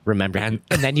 Remember. And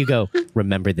then you go,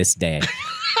 remember this day.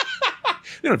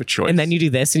 You don't have a choice. And then you do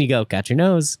this and you go, got your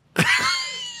nose.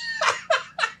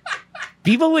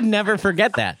 People would never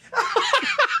forget that.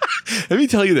 Let me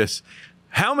tell you this.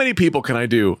 How many people can I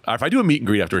do? If I do a meet and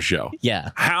greet after a show,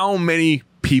 Yeah. how many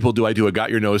people do I do a got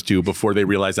your nose to before they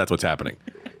realize that's what's happening?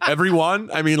 Everyone?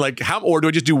 I mean, like, how, or do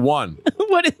I just do one?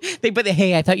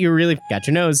 Hey, I thought you were really got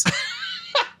your nose.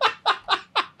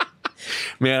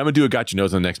 Man, I'm going to do a got your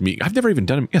nose on the next meet. I've never even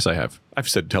done it. Yes, I have. I've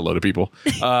said hello to people.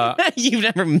 You've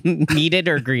never meted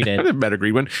or I greeted. never met a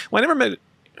greet one. Well, I never met.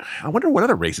 I wonder what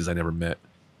other races I never met.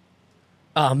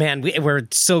 Oh man, we're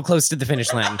so close to the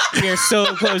finish line. We are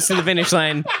so close to the finish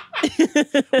line.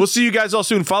 We'll see you guys all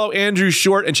soon. Follow Andrew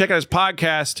Short and check out his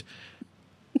podcast.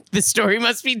 The story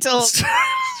must be told.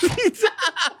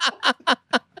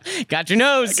 Got your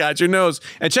nose. Got your nose.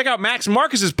 And check out Max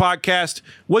Marcus's podcast.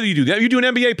 What do? You do an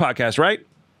NBA podcast, right?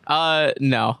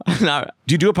 No, not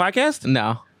Do you do a podcast?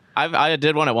 no. I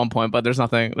did one at one point, but there's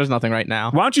nothing right now.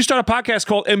 Why don't you start a podcast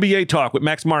called NBA Talk with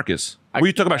Max Marcus, where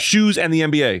you talk about shoes and the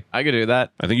NBA? I could do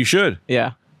that. I think you should.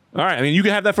 Yeah. All right. I mean, you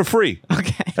can have that for free.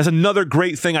 Okay. That's another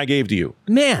great thing I gave to you.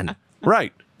 Man,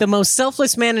 Right. the most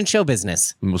selfless man in show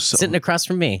business. Sitting across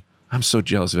from me. I'm so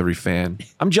jealous of every fan.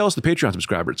 I'm jealous of the Patreon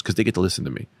subscribers because they get to listen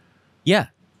to me Yeah.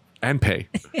 and pay.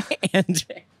 And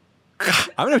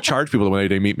I'm going to charge people when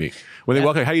they meet me. When they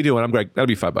walk in, how you doing? I'm like, that'll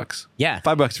be $5. Yeah.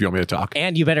 $5 if you want me to talk.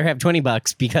 and you better have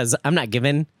 $20 because I'm not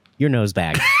giving your nose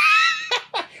back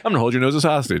I'm going to hold your nose as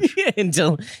hostage.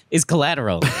 until is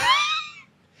collateral.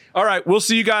 All right. We'll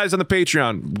see you guys on the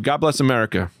Patreon. God bless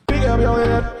America. Pick up your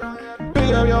head,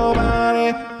 pick up your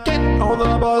body, get on the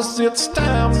bus, it's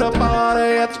time to party.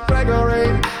 It's Gregory.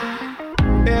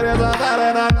 It is a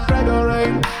Saturday night,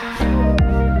 Gregory.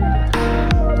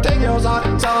 Take your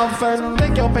socks off and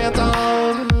take your pants on.